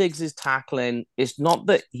Trayvon Diggs' tackling is not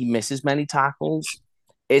that he misses many tackles.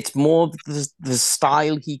 It's more the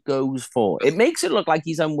style he goes for. It makes it look like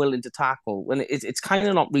he's unwilling to tackle when it's kind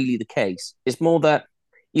of not really the case. It's more that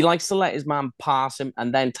he likes to let his man pass him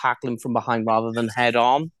and then tackle him from behind rather than head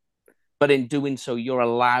on. but in doing so, you're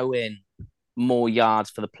allowing more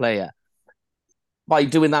yards for the player. By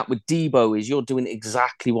doing that with Debo, is you're doing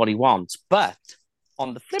exactly what he wants. But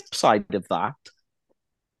on the flip side of that,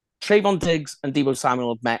 Trayvon Diggs and Debo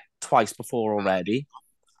Samuel have met twice before already,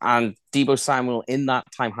 and Debo Samuel in that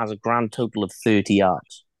time has a grand total of 30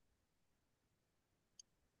 yards.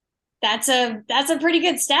 That's a pretty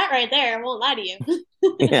good stat right there. I won't lie to you.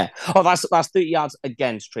 Yeah. Oh, that's 30 yards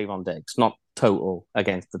against Trayvon Diggs, not total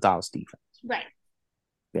against the Dallas defense. Right.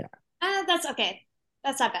 Yeah. That's okay.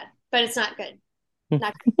 That's not bad, but it's not good.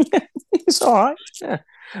 Not good. It's all right. Yeah.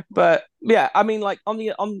 But yeah, I mean, like on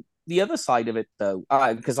the other side of it though,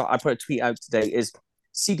 because I put a tweet out today, is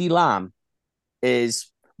CeeDee Lamb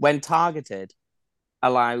is when targeted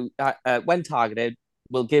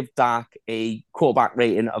will give Dak a quarterback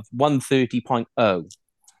rating of 130.0.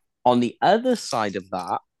 On the other side of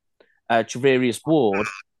that, Charvarius Ward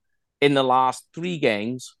in the last 3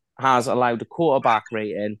 games has allowed a quarterback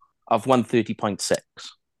rating of 130.6.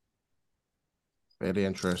 Very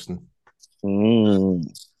interesting.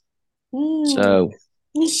 So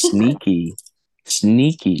sneaky.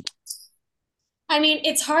 I mean,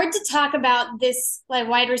 it's hard to talk about this like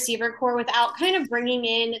wide receiver core without kind of bringing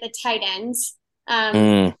in the tight ends,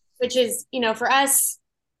 which is, for us,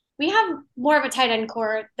 we have more of a tight end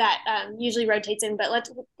core that usually rotates in. But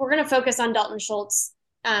we're going to focus on Dalton Schultz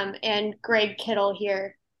and Greg Kittle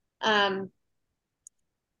here. Dalton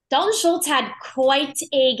Schultz had quite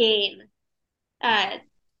a game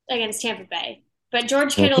against Tampa Bay, but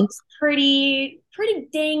George Kittle's pretty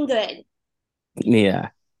dang good. Yeah.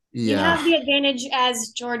 You have the advantage as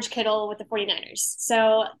George Kittle with the 49ers.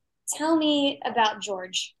 So tell me about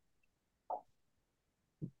George.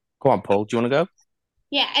 Go on, Paul. Do you want to go?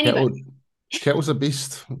 Yeah, anybody. Kittle's a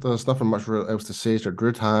beast. There's nothing much else to say. He's got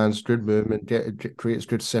good hands, good movement, creates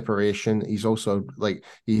good separation. He's also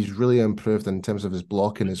he's really improved in terms of his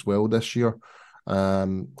blocking as well this year.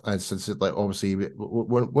 And since obviously,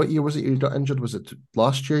 what year was it you got injured? Was it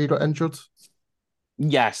last year you got injured?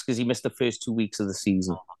 Yes, because he missed the first 2 weeks of the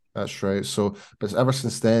season. That's right. So, but ever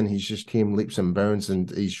since then, he's just came leaps and bounds,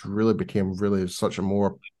 and he's really became such a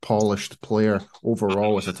more polished player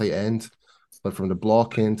overall as a tight end. Like from the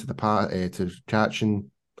blocking to the to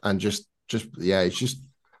catching, and just he's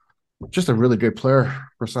just a really good player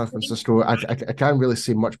for San Francisco. I can't really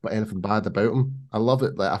say much but anything bad about him. I love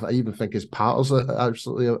it. Like I even think his paddles are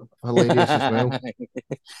absolutely hilarious as well.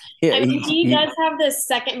 Yeah, I mean, he does have the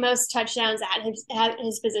second most touchdowns at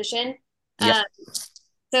his position. Yep.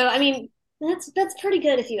 So I mean, that's pretty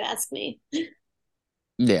good if you ask me.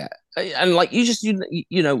 Yeah, and like you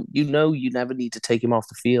never need to take him off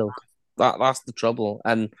the field. That's the trouble,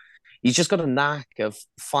 and he's just got a knack of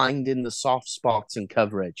finding the soft spots in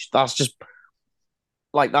coverage. That's just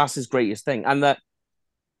that's his greatest thing, and that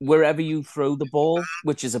wherever you throw the ball,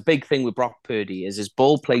 which is a big thing with Brock Purdy, is his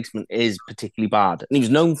ball placement is particularly bad, and he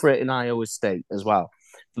was known for it in Iowa State as well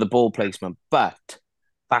for the ball placement, but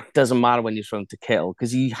that doesn't matter when you're thrown to Kittle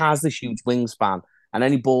because he has this huge wingspan, and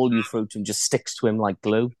any ball you throw to him just sticks to him like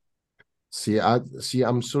glue.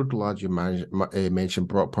 I'm so glad you mentioned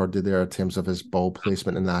Brock Purdy there in terms of his ball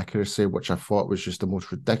placement and accuracy, which I thought was just the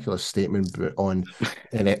most ridiculous statement on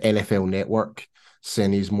NFL Network,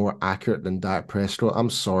 saying he's more accurate than Dak Prescott. I'm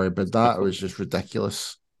sorry, but that was just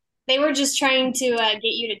ridiculous. They were just trying to get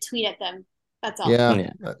you to tweet at them. That's all.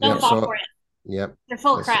 Yeah. Don't fall for it. Yep. They're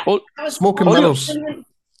full of crap. Smoking mirrors.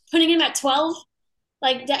 Putting him at 12,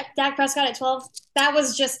 like Dak Prescott at 12, that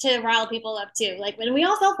was just to rile people up too. Like when we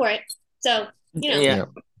all fell for it. So, Yeah.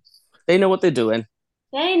 They know what they're doing.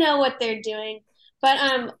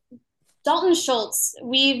 But Dalton Schultz,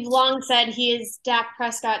 we've long said he is Dak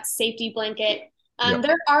Prescott's safety blanket.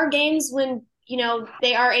 There are games when,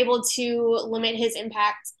 they are able to limit his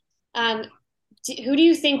impact. Who do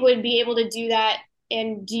you think would be able to do that?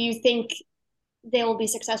 And do you think they will be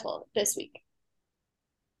successful this week?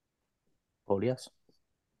 Oh, yes.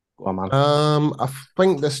 Go on, man. I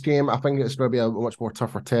think this game, it's going to be a much more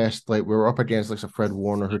tougher test. Like we're up against a Fred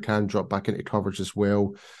Warner who can drop back into coverage as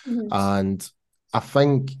well. Mm-hmm. And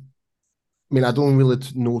I don't really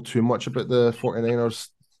know too much about the 49ers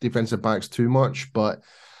defensive backs too much, but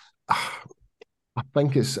I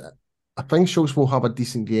think Schultz will have a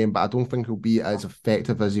decent game, but I don't think he'll be as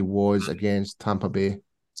effective as he was against Tampa Bay.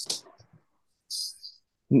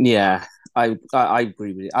 Yeah, I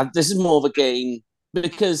agree with you. This is more of a game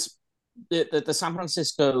because the San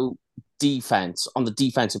Francisco defense on the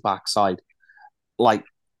defensive backside,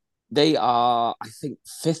 they are, I think,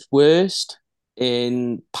 5th worst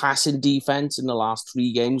in passing defense in the last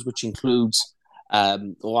 3 games, which includes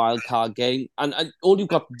the wild card game. And all you've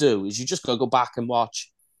got to do is you just go back and watch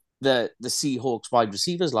the Seahawks wide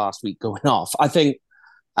receivers last week going off. I think,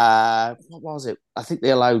 what was it? I think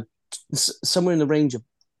they allowed somewhere in the range of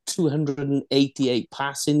 288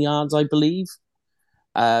 passing yards, I believe.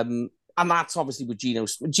 And that's obviously with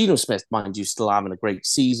Geno Smith, mind you, still having a great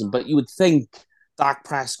season. But you would think Dak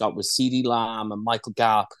Prescott with CeeDee Lamb and Michael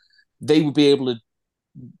Gallup, they would be able to,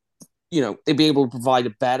 they'd be able to provide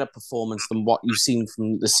a better performance than what you've seen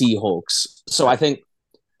from the Seahawks. So I think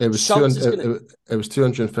it was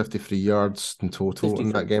 253 yards in total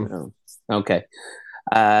in that game. Oh, okay.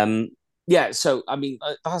 So I mean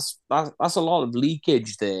that's a lot of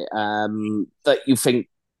leakage there that you think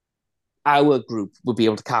our group would be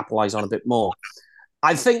able to capitalize on a bit more.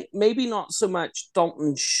 I think maybe not so much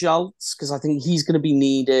Dalton Schultz, because I think he's going to be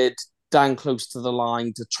needed down close to the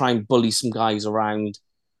line to try and bully some guys around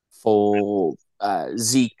for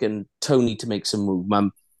Zeke and Tony to make some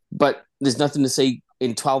movement. But there's nothing to say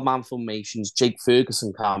in 12-man formations, Jake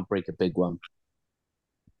Ferguson can't break a big one.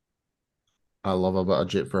 I love a bit of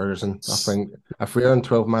Jake Ferguson. I think if we're in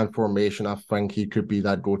 12-man formation, I think he could be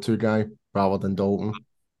that go-to guy rather than Dalton.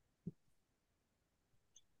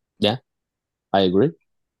 Yeah, I agree.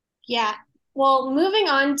 Yeah. Well, moving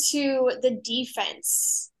on to the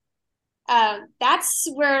defense. That's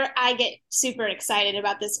where I get super excited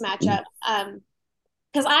about this matchup.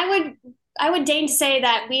 Because I would deign to say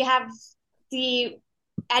that we have the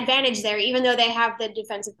advantage there, even though they have the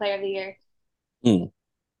defensive player of the year. Yeah,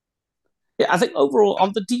 I think overall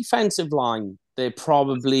on the defensive line, they're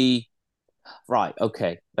probably right.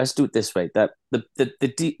 Okay, let's do it this way. That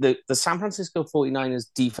the San Francisco 49ers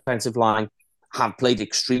defensive line have played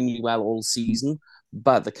extremely well all season,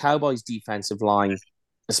 but the Cowboys defensive line,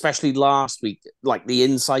 especially last week, like the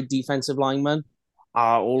inside defensive linemen,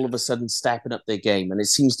 are all of a sudden stepping up their game, and it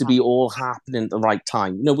seems to be all happening at the right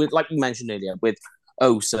time. With, like you mentioned earlier, with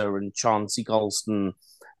Osa and Chauncey Golston,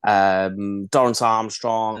 Dorrance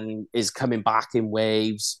Armstrong is coming back in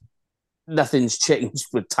waves. Nothing's changed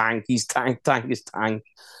with Tank. He's Tank is Tank.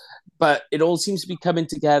 But it all seems to be coming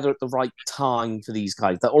together at the right time for these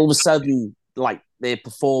guys. That all of a sudden, like, they're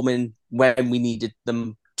performing when we needed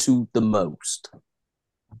them to the most.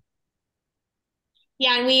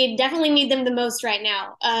 Yeah, and we definitely need them the most right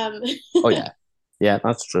now. Oh yeah,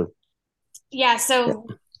 that's true. Yeah, so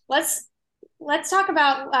let's talk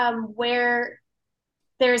about where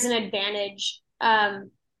there's an advantage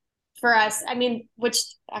for us. I mean, which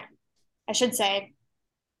I should say,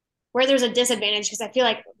 where there's a disadvantage, because I feel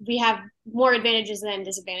like we have more advantages than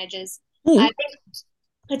disadvantages. I think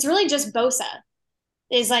it's really just Bosa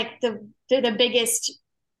is like the biggest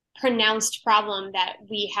pronounced problem that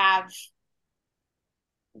we have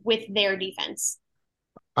with their defense.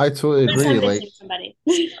 I totally agree. Like,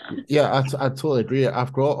 yeah, I totally agree.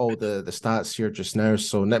 I've got all the stats here just now.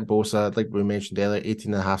 So Nick Bosa, like we mentioned earlier,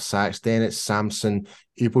 18.5 sacks. Then it's Samson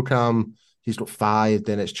Ebukam. He's got 5.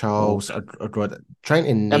 Then it's Charles. Trying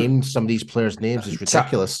to name some of these players' names is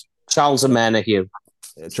ridiculous. Charles Omenihu.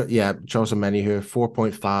 Yeah, Charles Omenihu,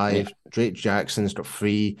 4.5. Yeah. Drake Jackson's got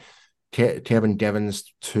 3. Kevin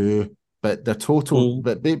Givens, 2. But the total,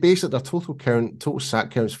 but basically the total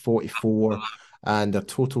sack count is 44, and the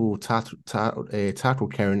total tackle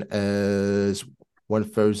count is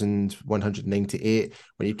 1,198.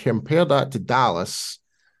 When you compare that to Dallas's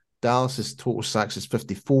total sacks is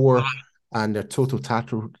 54, and their total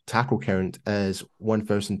tackle count is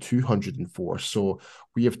 1,204. So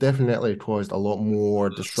we have definitely caused a lot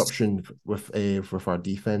more disruption with our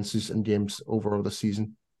defenses in games overall this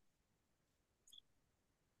season.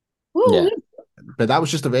 Yeah, but that was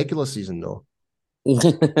just a regular season, though.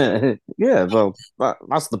 Yeah, well,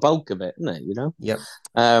 that's the bulk of it, isn't it? Yep.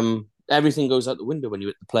 Everything goes out the window when you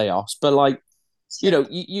hit the playoffs. But like,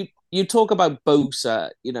 you talk about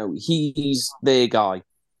Bosa, he's their guy,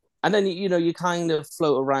 and then you kind of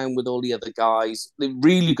float around with all the other guys. They're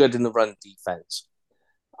really good in the run defense.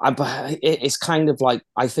 But it's kind of like,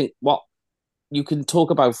 I think what you can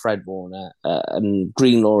talk about Fred Warner and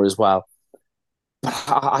Greenlaw as well. But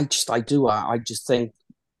I just think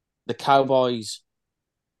the Cowboys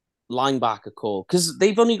linebacker core, because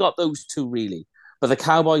they've only got those 2 really, but the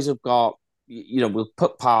Cowboys have got, we'll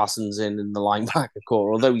put Parsons in the linebacker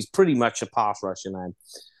core, although he's pretty much a pass rusher now.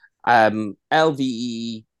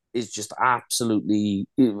 LVE is just absolutely,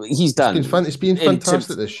 he's done. It's been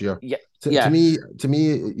fantastic this year. Yeah. To me,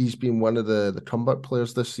 he's been one of the comeback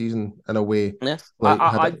players this season in a way. Yeah.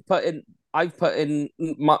 I've put in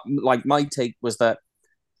my take was that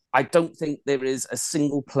I don't think there is a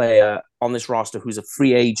single player on this roster who's a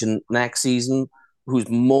free agent next season who's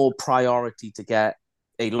more priority to get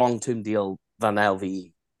a long-term deal than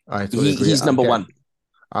LVE. I totally agree. He's number one.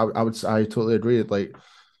 I totally agree. Like,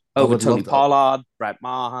 over would Tony love that. Pollard, Brett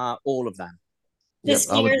Maher, all of them. The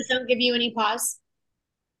stingers don't give you any pause.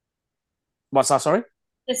 What's that? Sorry.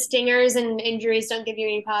 The stingers and injuries don't give you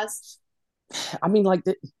any pause. I mean,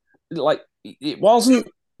 it wasn't.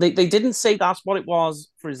 They didn't say that's what it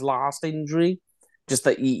was for his last injury. Just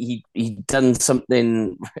that he done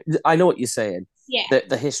something. I know what you're saying. Yeah. That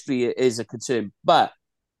the history is a concern, but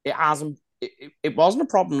it hasn't. It wasn't a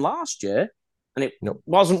problem last year, and it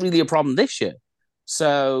wasn't really a problem this year.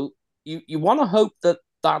 So you want to hope that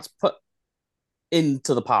that's put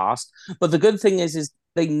into the past. But the good thing is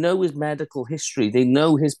they know his medical history, they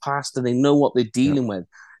know his past, and they know what they're dealing with.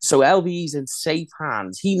 So LVE's in safe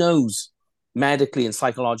hands. He knows medically and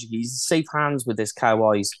psychologically, he's in safe hands with this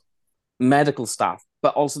Cowboys medical staff.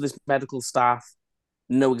 But also, this medical staff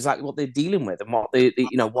know exactly what they're dealing with and what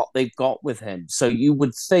what they've got with him. So you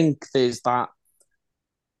would think there's that,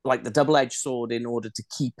 like, the double-edged sword in order to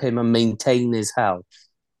keep him and maintain his health.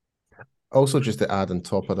 Also, just to add on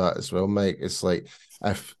top of that as well, Mike, it's like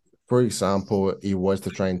if, for example, he was to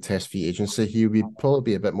try and test free agency, he would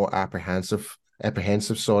probably be a bit more apprehensive,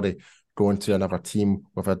 going to another team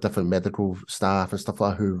with a different medical staff and stuff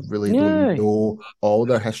like that, who really don't know all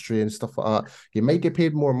their history and stuff like that. He might get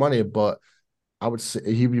paid more money, but I would say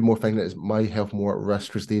he'd be more thinking that it's my health more at risk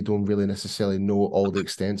because they don't really necessarily know all the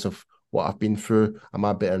extents of what I've been through. Am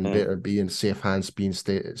I better be in safe hands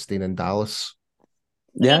staying in Dallas?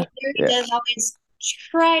 Yeah. He does always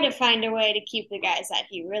try to find a way to keep the guys that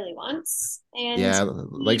he really wants. And yeah,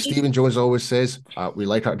 like Stephen Jones always says, we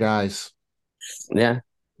like our guys. Yeah.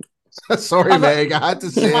 Sorry, Meg, I had to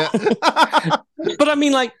say it. But I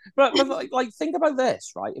mean, but think about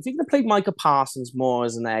this, right? If you're going to play Micah Parsons more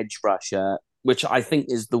as an edge rusher, which I think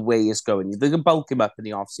is the way it's going, they're going to bulk him up in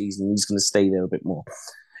the offseason. He's going to stay there a bit more.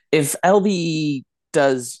 If LVE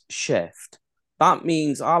does shift, that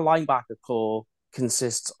means our linebacker core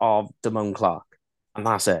consists of Damone Clark, and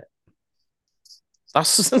that's it.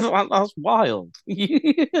 That's wild.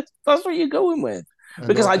 That's what you're going with.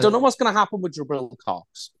 Because I don't know what's going to happen with Jabril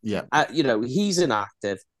Cox. Yeah. He's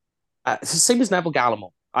inactive. Same as Neville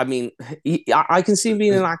Gallimore. I mean, I can see him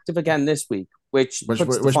being inactive again this week, which puts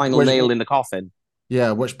the final nail in the coffin.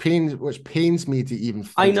 Yeah, which pains me to even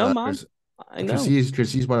think I know, man. I know.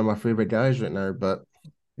 Because he's one of my favourite guys right now, but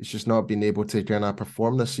he's just not been able to kind of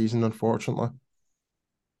perform this season, unfortunately.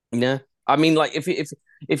 Yeah. I mean, like, if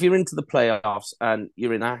you're into the playoffs and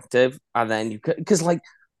you're inactive, and then because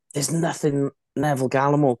there's nothing Neville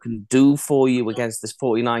Gallimore can do for you against this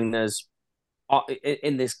 49ers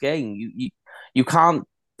in this game. You can't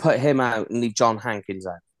put him out and leave John Hankins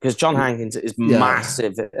out, because John Hankins is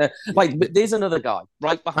massive. There's another guy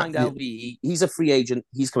right behind LVE. He's a free agent.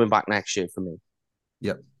 He's coming back next year for me.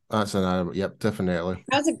 Yep, that's an yep, definitely.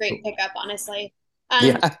 That was a great pickup, honestly.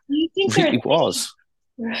 Do you think it was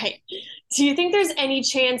right? Do you think there's any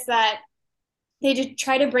chance that they just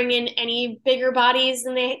try to bring in any bigger bodies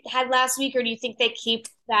than they had last week, or do you think they keep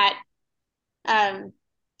that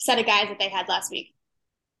set of guys that they had last week?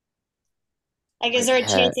 Like, is there a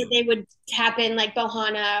chance that they would tap in like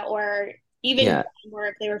Bohanna or even more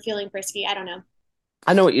if they were feeling frisky? I don't know.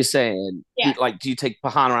 I know what you're saying. Yeah. Do you take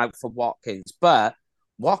Bohanna out for Watkins? But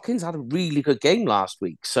Watkins had a really good game last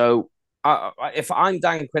week. So if I'm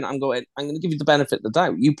Dan Quinn, I'm going to give you the benefit of the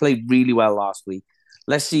doubt. You played really well last week.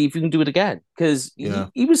 Let's see if you can do it again, because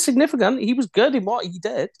he was significant. He was good in what he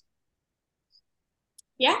did.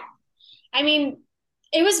 Yeah. I mean,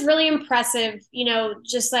 it was really impressive,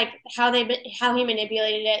 just like how he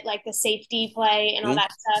manipulated it, like the safety play and all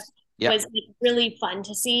that stuff was really fun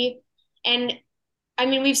to see. And I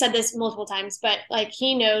mean, we've said this multiple times, but like,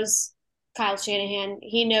 he knows Kyle Shanahan,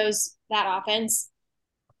 he knows that offense,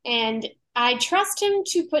 and I trust him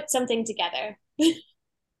to put something together.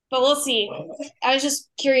 But we'll see. I was just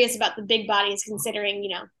curious about the big bodies,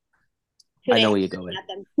 considering, I know where you're going.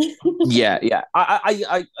 Yeah.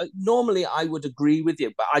 I normally I would agree with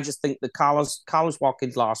you, but I just think that Carlos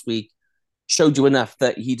Watkins last week showed you enough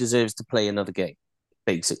that he deserves to play another game,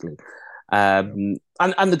 basically. And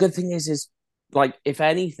the good thing is like, if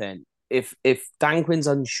anything, if Dan Quinn's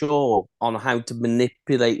unsure on how to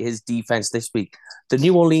manipulate his defense this week, the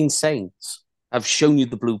New Orleans Saints have shown you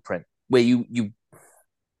the blueprint where you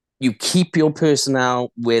keep your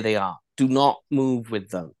personnel where they are. Do not move with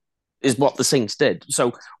them, is what the Saints did.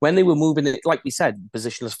 So when they were moving it, like we said,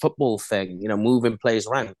 positionless football thing, moving players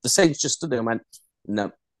around, the Saints just stood there and went,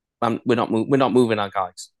 no, we're not moving our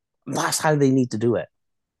guys. That's how they need to do it.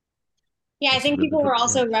 Yeah, I think people were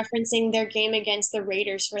also referencing their game against the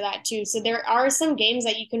Raiders for that too. So there are some games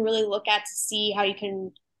that you can really look at to see how you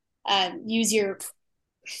can use your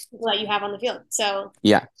what you have on the field. So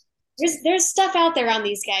yeah, There's stuff out there on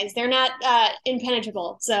these guys. They're not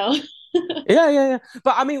impenetrable. So Yeah.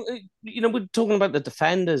 But I mean, we're talking about the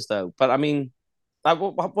defenders though. But I mean,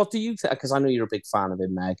 what do you think? Because I know you're a big fan of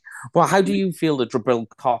him, Meg. Well, how do you feel the Jabril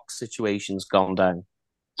Cox situation's gone down?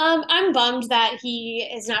 I'm bummed that he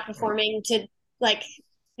is not performing to like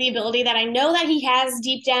the ability that I know that he has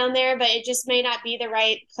deep down there, but it just may not be the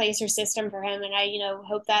right place or system for him. And I,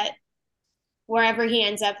 hope that wherever he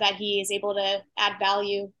ends up, that he is able to add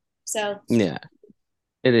value. So yeah,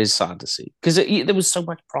 it is sad to see because there was so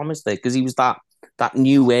much promise there because he was that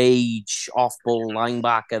new age off ball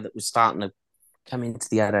linebacker that was starting to come into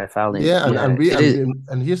the NFL. Yeah,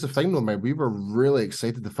 and here's the thing though, man. We were really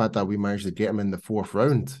excited the fact that we managed to get him in the 4th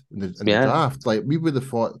round in the draft. Like we would have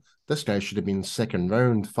thought this guy should have been 2nd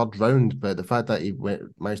round, 3rd round, but the fact that he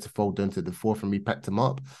managed to fall down to the 4th and we picked him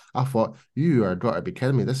up, I thought you are got to be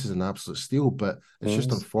kidding me. This is an absolute steal, but it's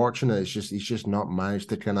just unfortunate. He's just not managed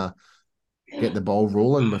to kind of get the ball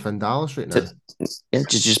rolling within Dallas right now. To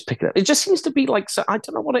just pick it up. It just seems to be like, I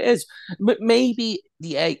don't know what it is, but maybe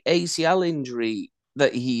the ACL injury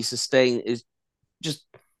that he sustained is just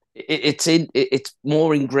it's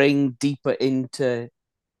more ingrained deeper into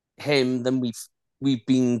him than we've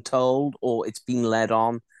been told, or it's been led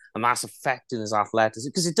on, and that's affecting his athleticism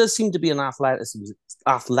because it does seem to be an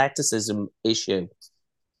athleticism issue.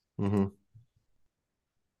 Mm-hmm.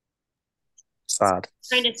 Sad.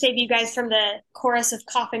 Trying to save you guys from the chorus of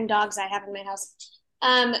coughing dogs I have in my house.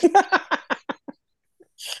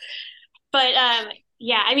 But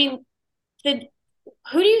yeah, I mean, who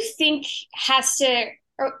do you think who has to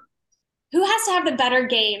have the better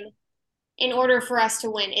game in order for us to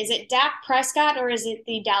win? Is it Dak Prescott or is it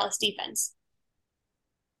the Dallas defense?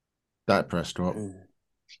 Dak Prescott.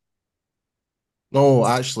 No,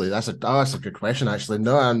 actually, that's a good question. Actually,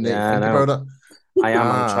 no, I need to think about it. I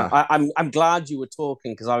am. I'm glad you were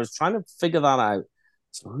talking because I was trying to figure that out.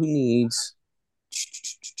 So who needs?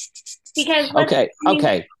 Because okay,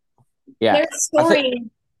 yeah, they're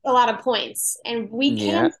scoring a lot of points, and we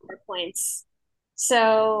can score points.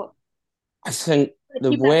 So I think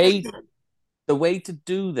the way to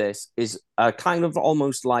do this is kind of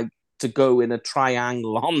almost like to go in a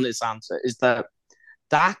triangle on this answer. Is that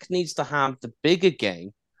Dak needs to have the bigger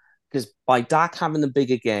game because by Dak having the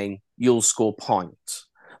bigger game, you'll score points.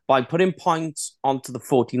 By putting points onto the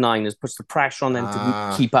 49ers, puts the pressure on them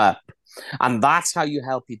to keep up. And that's how you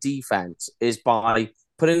help your defense, is by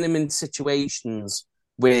putting them in situations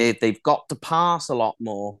where they've got to pass a lot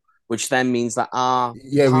more, which then means that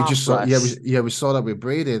we saw that with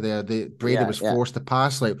Brady there. Brady was forced to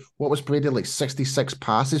pass. Like, what was Brady, like 66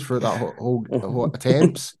 passes for that whole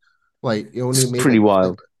attempts? Like, he only made pretty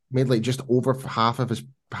wild. Made like just over half of his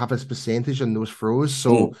percentage in those throws.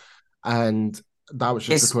 So, and that was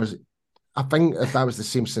just because I think if that was the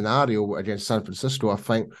same scenario against San Francisco, I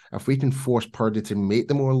think if we can force Purdy to make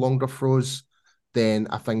the more longer throws, then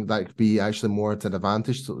I think that could be actually more to the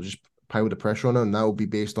advantage to just pile the pressure on him, and that will be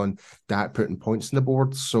based on Dak putting points on the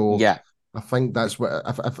board. So I think that's what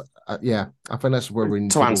I think that's where we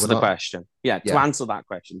need to answer the question. To answer that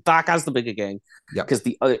question, Dak has the bigger game because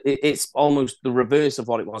it's almost the reverse of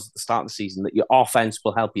what it was at the start of the season, that your offense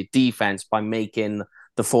will help your defense by making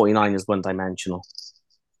the 49ers one-dimensional.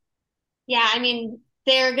 Yeah, I mean,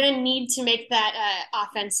 they're going to need to make that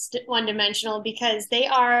offense one-dimensional because they've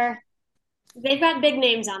got big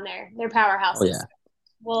names on there. They're powerhouses. Oh, yeah.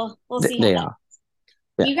 We'll see. They are.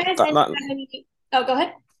 Yeah. You guys have any... Oh, go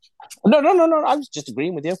ahead. No. I was just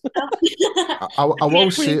agreeing with you. I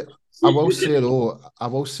will say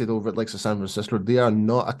though, that like San Francisco, they are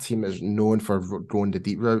not a team that's known for going the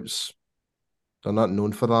deep routes. They're not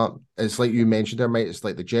known for that. It's like you mentioned there, mate. It's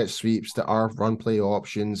like the jet sweeps, the run play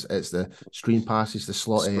options. It's the screen passes, the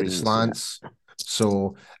slants. Yeah.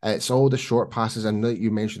 So it's all the short passes, and like you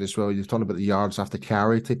mentioned as well, you've talked about the yards after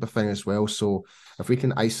carry type of thing as well. So if we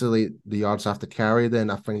can isolate the yards after carry, then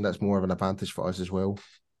I think that's more of an advantage for us as well.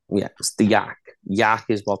 Yeah, it's the yak. Yak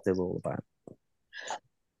is what they're all about.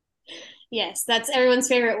 Yes, that's everyone's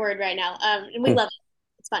favorite word right now. And we love it.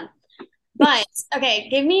 It's fun. But, okay,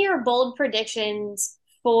 give me your bold predictions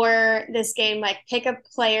for this game. Like, pick a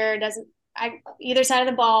player, either side of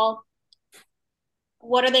the ball.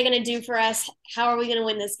 What are they going to do for us? How are we going to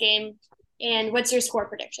win this game? And what's your score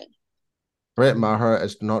prediction? Brett Maher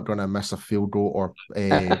is not going to miss a field goal or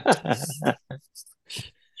a...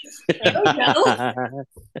 There we go.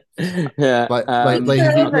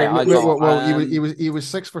 He was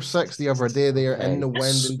 6 for 6 the other day there in the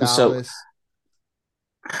wind in Dallas.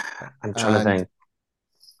 I'm trying to think.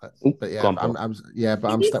 But yeah, I'm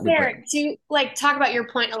stuck with Brett. To talk about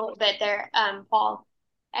your point a little bit there, Paul.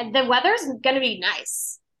 And the weather's going to be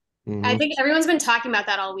nice. I think everyone's been talking about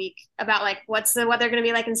that all week, about like what's the weather going to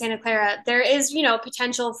be like in Santa Clara. There is,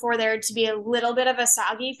 potential for there to be a little bit of a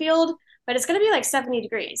soggy field, but it's going to be like 70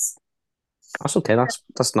 degrees. That's okay.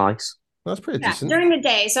 That's nice. That's pretty decent. During the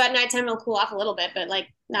day. So at nighttime it'll cool off a little bit, but like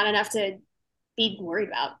not enough to be worried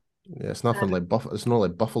about. Yeah, it's nothing it's not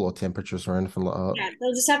like Buffalo temperatures or anything like that. Yeah,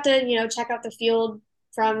 they'll just have to, check out the field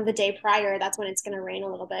from the day prior. That's when it's going to rain a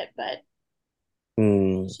little bit, but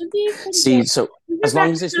should be good. So as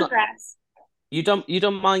long as it's not grass. You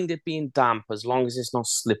don't mind it being damp as long as it's not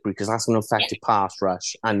slippery, because that's going to affect your pass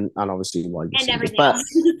rush and obviously wide receivers. And everything but else.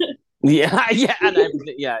 and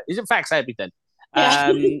everything. Yeah, it affects everything.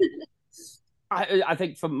 Yeah. I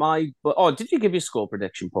think for did you give your score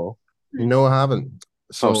prediction, Paul? No, I haven't.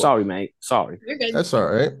 So, sorry, mate. Sorry. You're good. That's all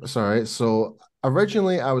right. It's all right. So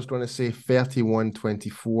originally I was going to say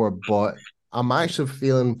 31-24, but I'm actually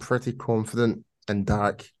feeling pretty confident in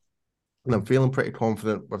Dak. And I'm feeling pretty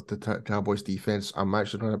confident with the Cowboys defense. I'm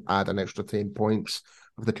actually going to add an extra 10 points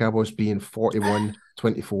with the Cowboys being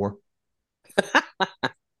 41-24.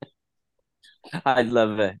 I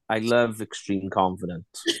love it. I love extreme confidence.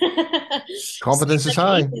 Confidence is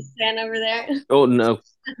high. Stand over there. Oh, no.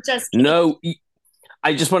 Just kidding. No.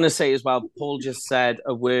 I just want to say as well, Paul just said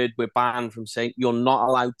a word we're banned from saying. You're not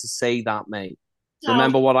allowed to say that, mate. Oh.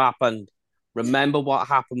 Remember what happened. Remember what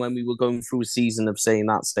happened when we were going through a season of saying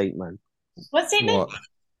that statement. What statement? What?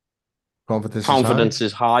 Confidence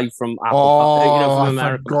is high from Apple. Oh, from I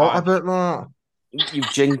American forgot Pie. about that. You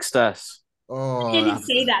jinxed us. Oh, I didn't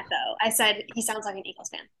say that though. I said he sounds like an Eagles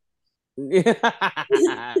fan.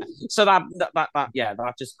 So that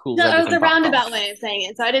just cools. No, it was a roundabout off. way of saying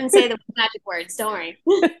it. So I didn't say the magic words. Don't worry.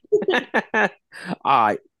 All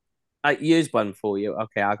right. Here's one for you.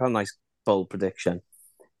 Okay, I got a nice bold prediction.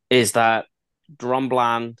 Is that Deron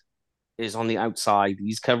Bland is on the outside.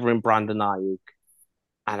 He's covering Brandon Ayuk.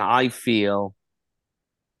 And I feel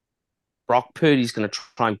Brock Purdy's going to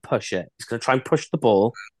try and push it. He's going to try and push the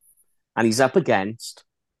ball. And he's up against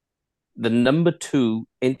the number 2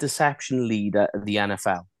 interception leader of the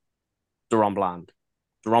NFL, Deron Bland.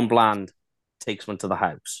 Deron Bland takes one to the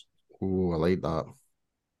house. Ooh, I like that.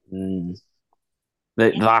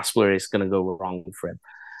 That's where it's going to go wrong for him.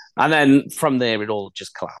 And then from there, it all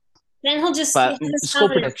just collapse. Then he'll just score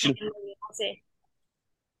prediction.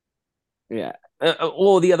 Yeah.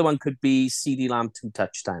 Or the other one could be CeeDee Lamb 2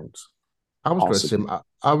 touchdowns. I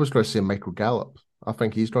was going to say Michael Gallup. I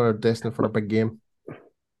think he's going to destined for a big game.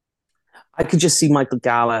 I could just see Michael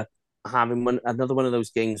Gallup having another one of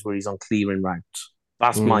those games where he's on clearing routes.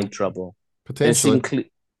 That's my trouble.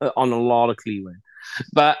 Potentially. On a lot of clearing.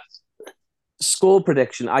 But score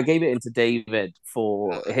prediction, I gave it into David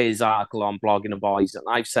for his article on Blogging and Boys, and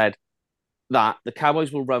I've said that the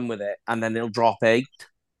Cowboys will run with it and then they'll drop 8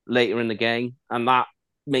 later in the game, and that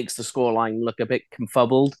makes the scoreline look a bit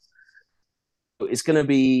confuddled. It's going to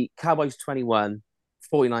be Cowboys 21,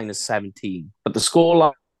 49ers 17, but the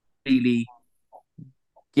scoreline really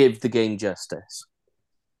give the game justice.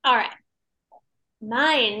 All right.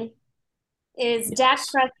 Mine is Dak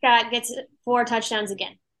Prescott gets 4 touchdowns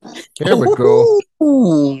again. There we go.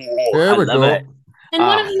 There we go. It. And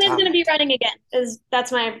one of them is going to be running again.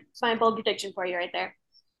 That's my bold prediction for you right there.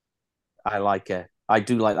 I like it. I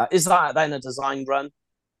do like that. Is that then a design run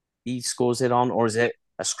he scores it on, or is it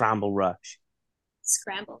a scramble rush?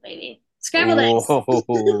 Scramble, baby. Scrambled eggs.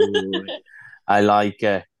 I like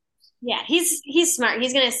it. Yeah, he's smart.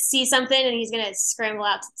 He's going to see something and he's going to scramble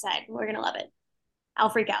out to the side. We're going to love it. I'll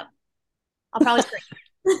freak out. I'll probably scream.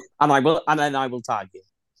 And then I will tag you.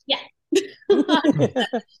 Yeah.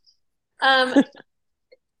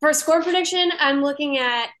 For score prediction, I'm looking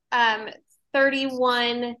at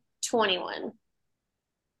 31-21.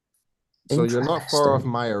 So you're not far off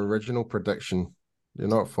my original prediction. You're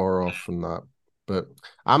not far off from that. But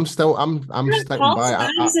I'm sticking by.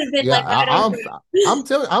 I'm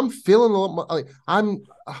telling you, I'm feeling a lot more like I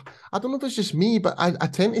don't know if it's just me, but I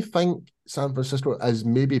tend to think San Francisco is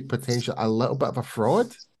maybe potentially a little bit of a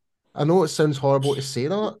fraud. I know it sounds horrible to say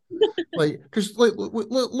that, because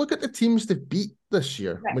look at the teams they've beat this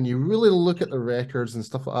year. Right. When you really look at the records and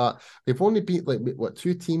stuff like that, they've only beat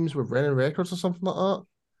 2 teams with winning records or something like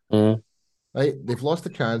that. Right? They've lost to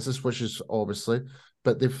Kansas, which is obviously,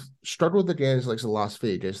 but they've struggled against the Las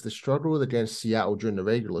Vegas. They struggled against Seattle during the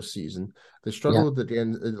regular season. They struggled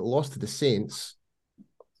against, lost to the Saints.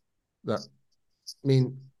 I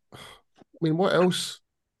mean, what else?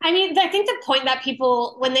 I think the point that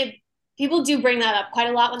people do bring that up quite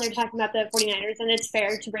a lot when they're talking about the 49ers, and it's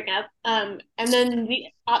fair to bring up. And then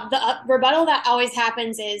the rebuttal that always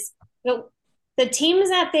happens is the teams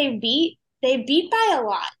that they beat by a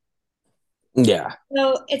lot. Yeah,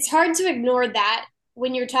 So it's hard to ignore that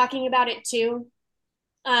when you're talking about it too.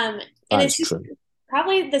 And that's it's just true.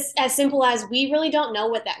 probably this as simple as we really don't know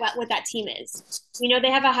what that team is. We know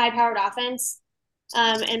they have a high powered offense,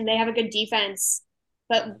 and they have a good defense,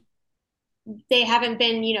 but they haven't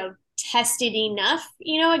been, tested enough,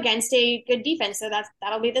 against a good defense. So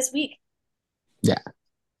that'll be this week. Yeah.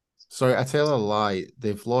 Sorry, I tell a lie.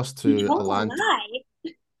 They've lost to Don't Atlanta.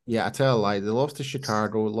 lie. Yeah, I tell a lie. They lost to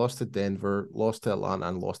Chicago, lost to Denver, lost to Atlanta,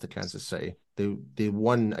 and lost to Kansas City. They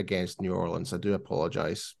won against New Orleans. I do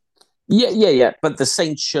apologize. Yeah. But the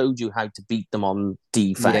Saints showed you how to beat them on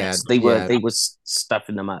defense. Yeah. They were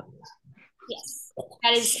stuffing them up. Yes,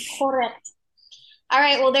 that is correct. All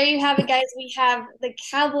right, well, there you have it, guys. We have the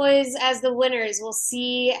Cowboys as the winners. We'll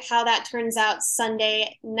see how that turns out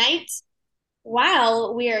Sunday night.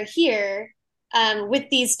 While we are here with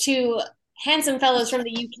these two handsome fellows from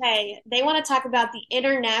the UK, they want to talk about the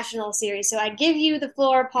international series. So I give you the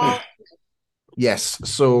floor, Paul. Yes.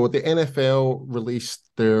 So the NFL released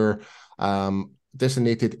their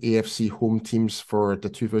designated AFC home teams for the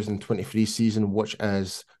 2023 season, which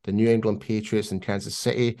is the New England Patriots and Kansas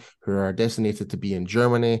City, who are designated to be in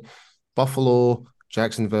Germany. Buffalo,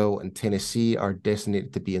 Jacksonville, and Tennessee are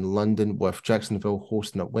designated to be in London, with Jacksonville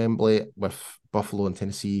hosting at Wembley, with Buffalo and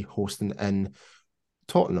Tennessee hosting in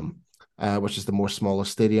Tottenham, which is the more smaller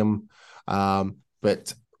stadium.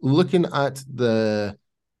 But looking at the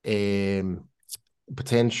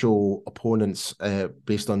potential opponents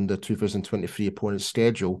based on the 2023 opponent's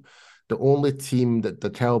schedule, the only team that the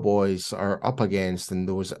Cowboys are up against in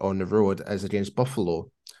those on the road is against Buffalo.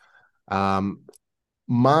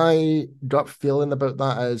 My gut feeling about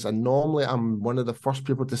that is, and normally I'm one of the first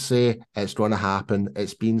people to say it's going to happen.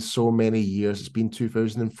 It's been so many years. It's been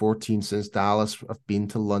 2014 since Dallas have been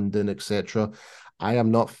to London, etc. I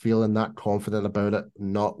am not feeling that confident about it,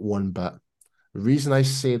 not one bit. The reason I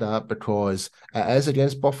say that because it is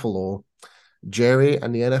against Buffalo. Jerry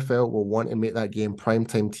and the NFL will want to make that game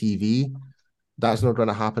primetime TV. That's not going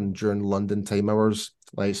to happen during London time hours,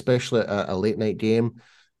 like especially a late night game.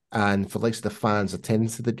 And for the fans attending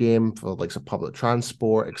to the game, for of public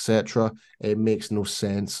transport, etc., it makes no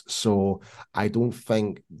sense. So I don't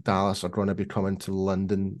think Dallas are going to be coming to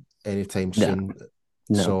London anytime soon.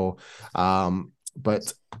 No.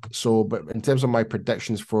 But in terms of my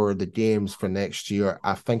predictions for the games for next year,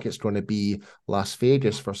 I think it's going to be Las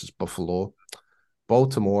Vegas versus Buffalo,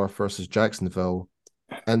 Baltimore versus Jacksonville,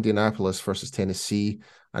 Indianapolis versus Tennessee,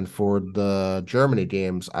 and for the Germany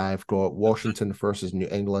games, I've got Washington versus New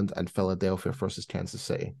England and Philadelphia versus Kansas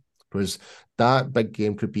City. Because that big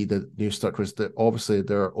game could be the new start, because obviously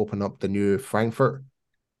they're opening up the new Frankfurt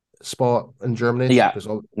spot in Germany. Yeah.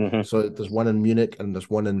 So there's one in Munich and there's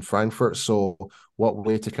one in Frankfurt. So what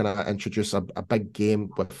way to kind of introduce a big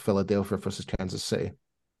game with Philadelphia versus Kansas City?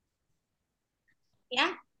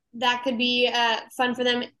 Yeah, that could be fun for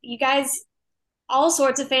them. You guys, all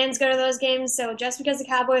sorts of fans go to those games. So just because the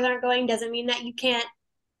Cowboys aren't going doesn't mean that you can't.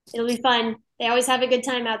 It'll be fun. They always have a good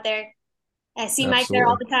time out there. I see Mike there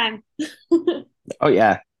all the time. Oh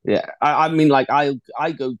yeah. I mean, like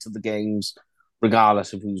I go to the games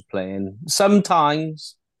regardless of who's playing.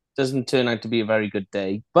 Sometimes doesn't turn out to be a very good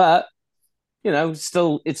day, but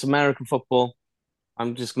still it's American football.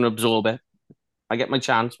 I'm just going to absorb it. I get my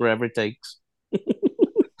chance wherever it takes.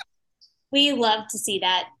 We love to see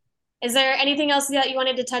that. Is there anything else that you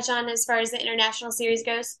wanted to touch on as far as the international series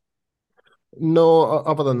goes? No,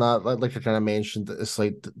 other than that, like I kind of mentioned, it's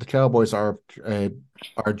like the Cowboys are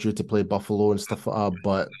due to play Buffalo and stuff like that,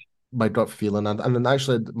 but my gut feeling, and then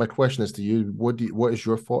actually my question is to you, what is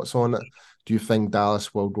your thoughts on it? Do you think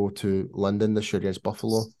Dallas will go to London this year against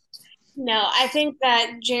Buffalo? No, I think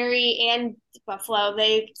that Jerry and Buffalo,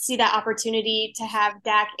 they see that opportunity to have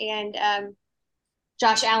Dak and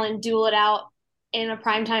Josh Allen duel it out in a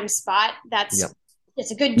primetime spot.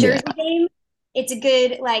 It's a good Jersey game. It's a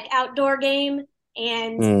good outdoor game,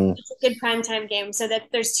 and it's a good primetime game. So that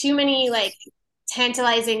there's too many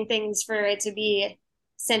tantalizing things for it to be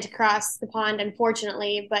sent across the pond,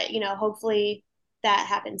 unfortunately. But hopefully that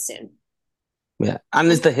happens soon. Yeah, and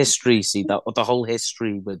there's the history. See the whole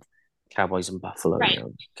history with Cowboys and Buffalo. Right.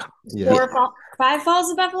 Yeah. Five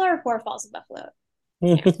Falls of Buffalo or Four Falls of Buffalo.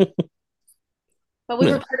 Yeah. But we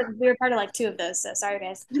were part of two of those. So sorry,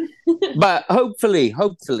 guys. But hopefully,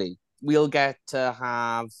 we'll get to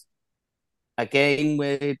have a game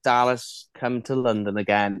with Dallas come to London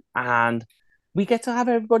again, and we get to have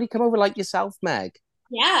everybody come over like yourself, Meg.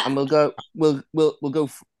 Yeah. And we'll go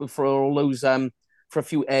for all those for a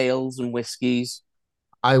few ales and whiskies.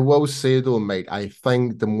 I will say though, Mike, I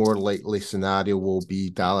think the more likely scenario will be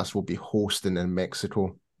Dallas will be hosting in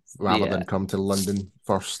Mexico. rather than come to London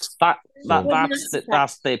first.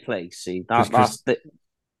 That's their place. See, that's the.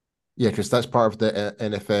 Yeah, because that's part of the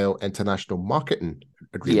NFL international marketing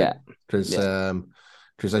agreement. Because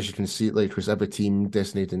as you can see, because every team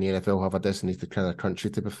designated in the NFL have a designated kind of country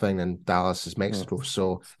type of thing, and Dallas is Mexico,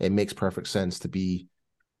 so it makes perfect sense to be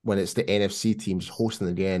when it's the NFC teams hosting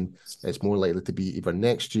again. It's more likely to be either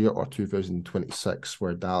next year or 2026,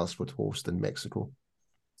 where Dallas would host in Mexico.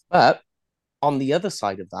 But on the other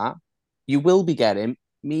side of that, you will be getting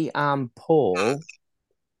me and Paul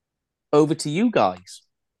over to you guys.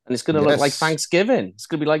 And it's going to look like Thanksgiving. It's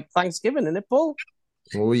going to be like Thanksgiving, isn't it, Paul?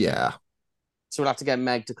 Oh, yeah. So we'll have to get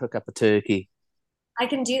Meg to cook up a turkey. I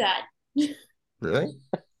can do that. Really?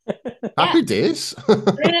 Happy days.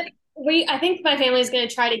 I think my family's going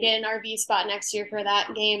to try to get an RV spot next year for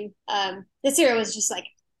that game. This year it was just like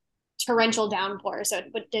torrential downpour, so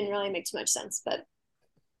it didn't really make too much sense. But,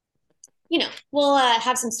 we'll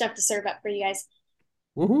have some stuff to serve up for you guys.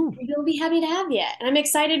 Woohoo. We'll be happy to have you. And I'm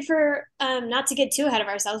excited for, not to get too ahead of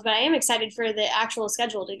ourselves, but I am excited for the actual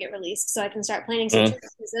schedule to get released so I can start planning some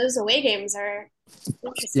trips, because those away games are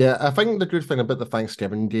interesting. Yeah, I think the good thing about the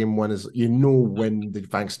Thanksgiving game one is when the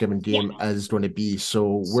Thanksgiving game is going to be.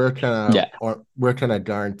 So we're kind of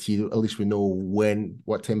guaranteed, at least we know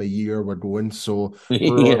what time of year we're going. So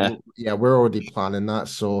we're already planning that.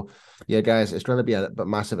 So yeah, guys, it's going to be a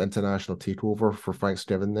massive international takeover for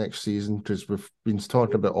Thanksgiving next season, because we've been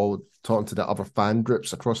talking to the other fan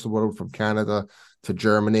groups across the world, from Canada to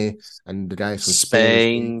Germany, and the guys from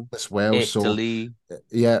Spain as well. Italy.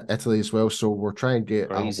 So Italy as well. So we're trying to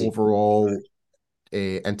get an overall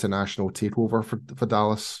international takeover for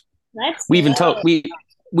Dallas. We even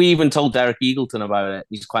told Derek Eagleton about it.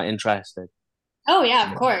 He's quite interested. Oh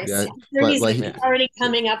yeah, of course. Yeah, he's already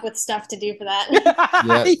coming up with stuff to do for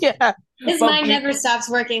that. His mind never stops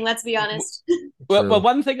working, let's be honest. Well,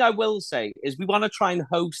 one thing I will say is we want to try and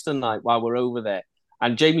host a night while we're over there.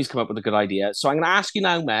 And Jamie's come up with a good idea. So I'm going to ask you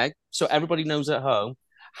now, Meg, so everybody knows at home,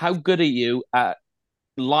 how good are you at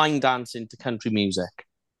line dancing to country music?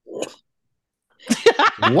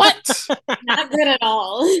 What? Not good at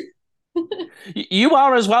all. You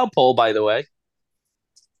are as well, Paul, by the way.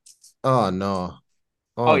 Oh, no.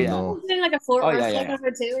 No. Doing like a floor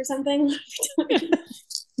over two or something.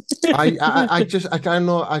 I'm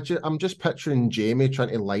just picturing Jamie trying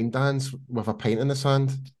to line dance with a pint in his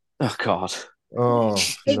hand. Oh God. Oh,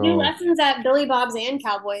 they do lessons at Billy Bob's and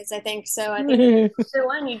Cowboys, I think. So I think for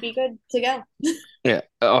one, you'd be good to go. Yeah.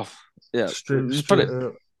 Oh, yeah.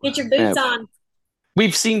 Get your boots on.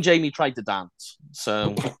 We've seen Jamie try to dance,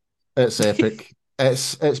 so it's epic.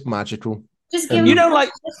 It's magical. Just give him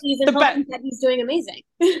that he's doing amazing.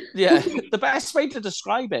 Yeah, the best way to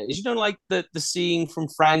describe it is, like the scene from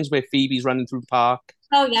Friends where Phoebe's running through the park.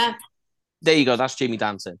 Oh yeah. There you go. That's Jamie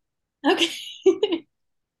dancing. Okay.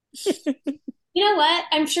 You know what?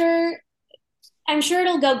 I'm sure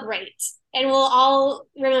it'll go great, and we'll all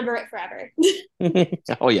remember it forever.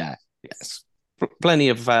 Oh yeah, yes. Plenty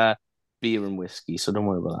of beer and whiskey, so don't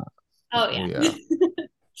worry about that. Oh yeah.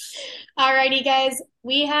 Alrighty, guys.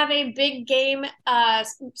 We have a big game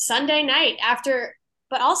Sunday night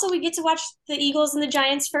but also we get to watch the Eagles and the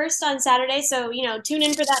Giants first on Saturday, so tune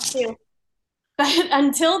in for that too. But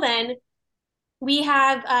until then, we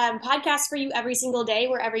have podcasts for you every single day,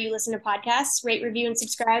 wherever you listen to podcasts. Rate, review, and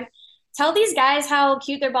subscribe. Tell these guys how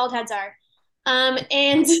cute their bald heads are.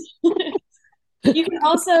 And you can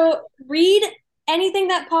also read anything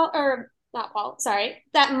that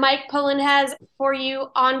that Mike Poland has for you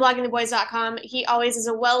on bloggingtheboys.com. He always is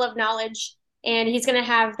a well of knowledge, and he's going to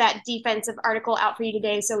have that defensive article out for you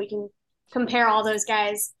today so we can compare all those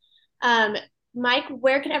guys. Mike,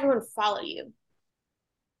 where can everyone follow you?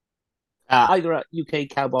 Either at UK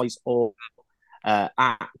Cowboys or at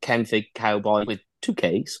Kenfig Cowboy with 2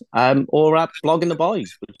 Ks, or at Blogging the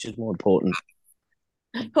Boys, which is more important.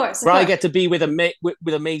 Of course. Where I get to be with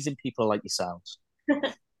amazing people like yourselves.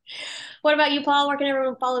 What about you, Paul? Where can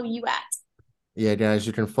everyone follow you at? Yeah, guys,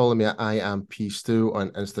 you can follow me at IamPstew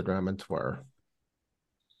on Instagram and Twitter.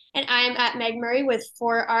 And I am at Meg Murray with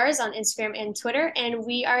 4 R's on Instagram and Twitter. And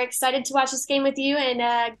we are excited to watch this game with you.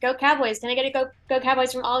 And go Cowboys. Can I get a go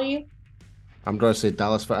Cowboys from all of you? I'm going to say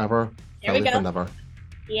Dallas forever. There we go. For never.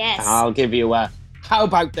 Yes. I'll give you a how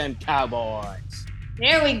about them Cowboys?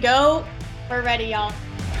 There we go. We're ready, y'all.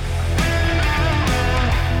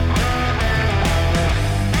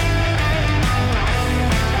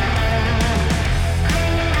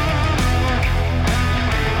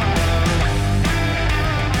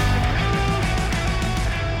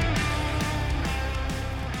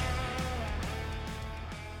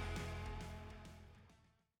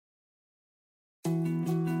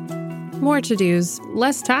 More to-dos,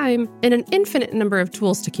 less time, and an infinite number of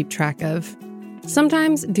tools to keep track of.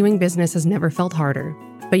 Sometimes doing business has never felt harder,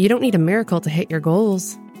 but you don't need a miracle to hit your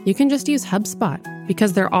goals. You can just use HubSpot,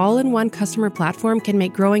 because their all-in-one customer platform can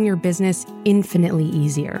make growing your business infinitely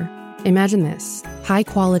easier. Imagine this: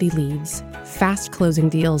 high-quality leads, fast closing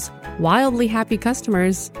deals, wildly happy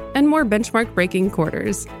customers, and more benchmark-breaking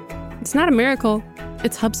quarters. It's not a miracle,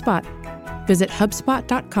 it's HubSpot. Visit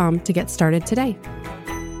HubSpot.com to get started today.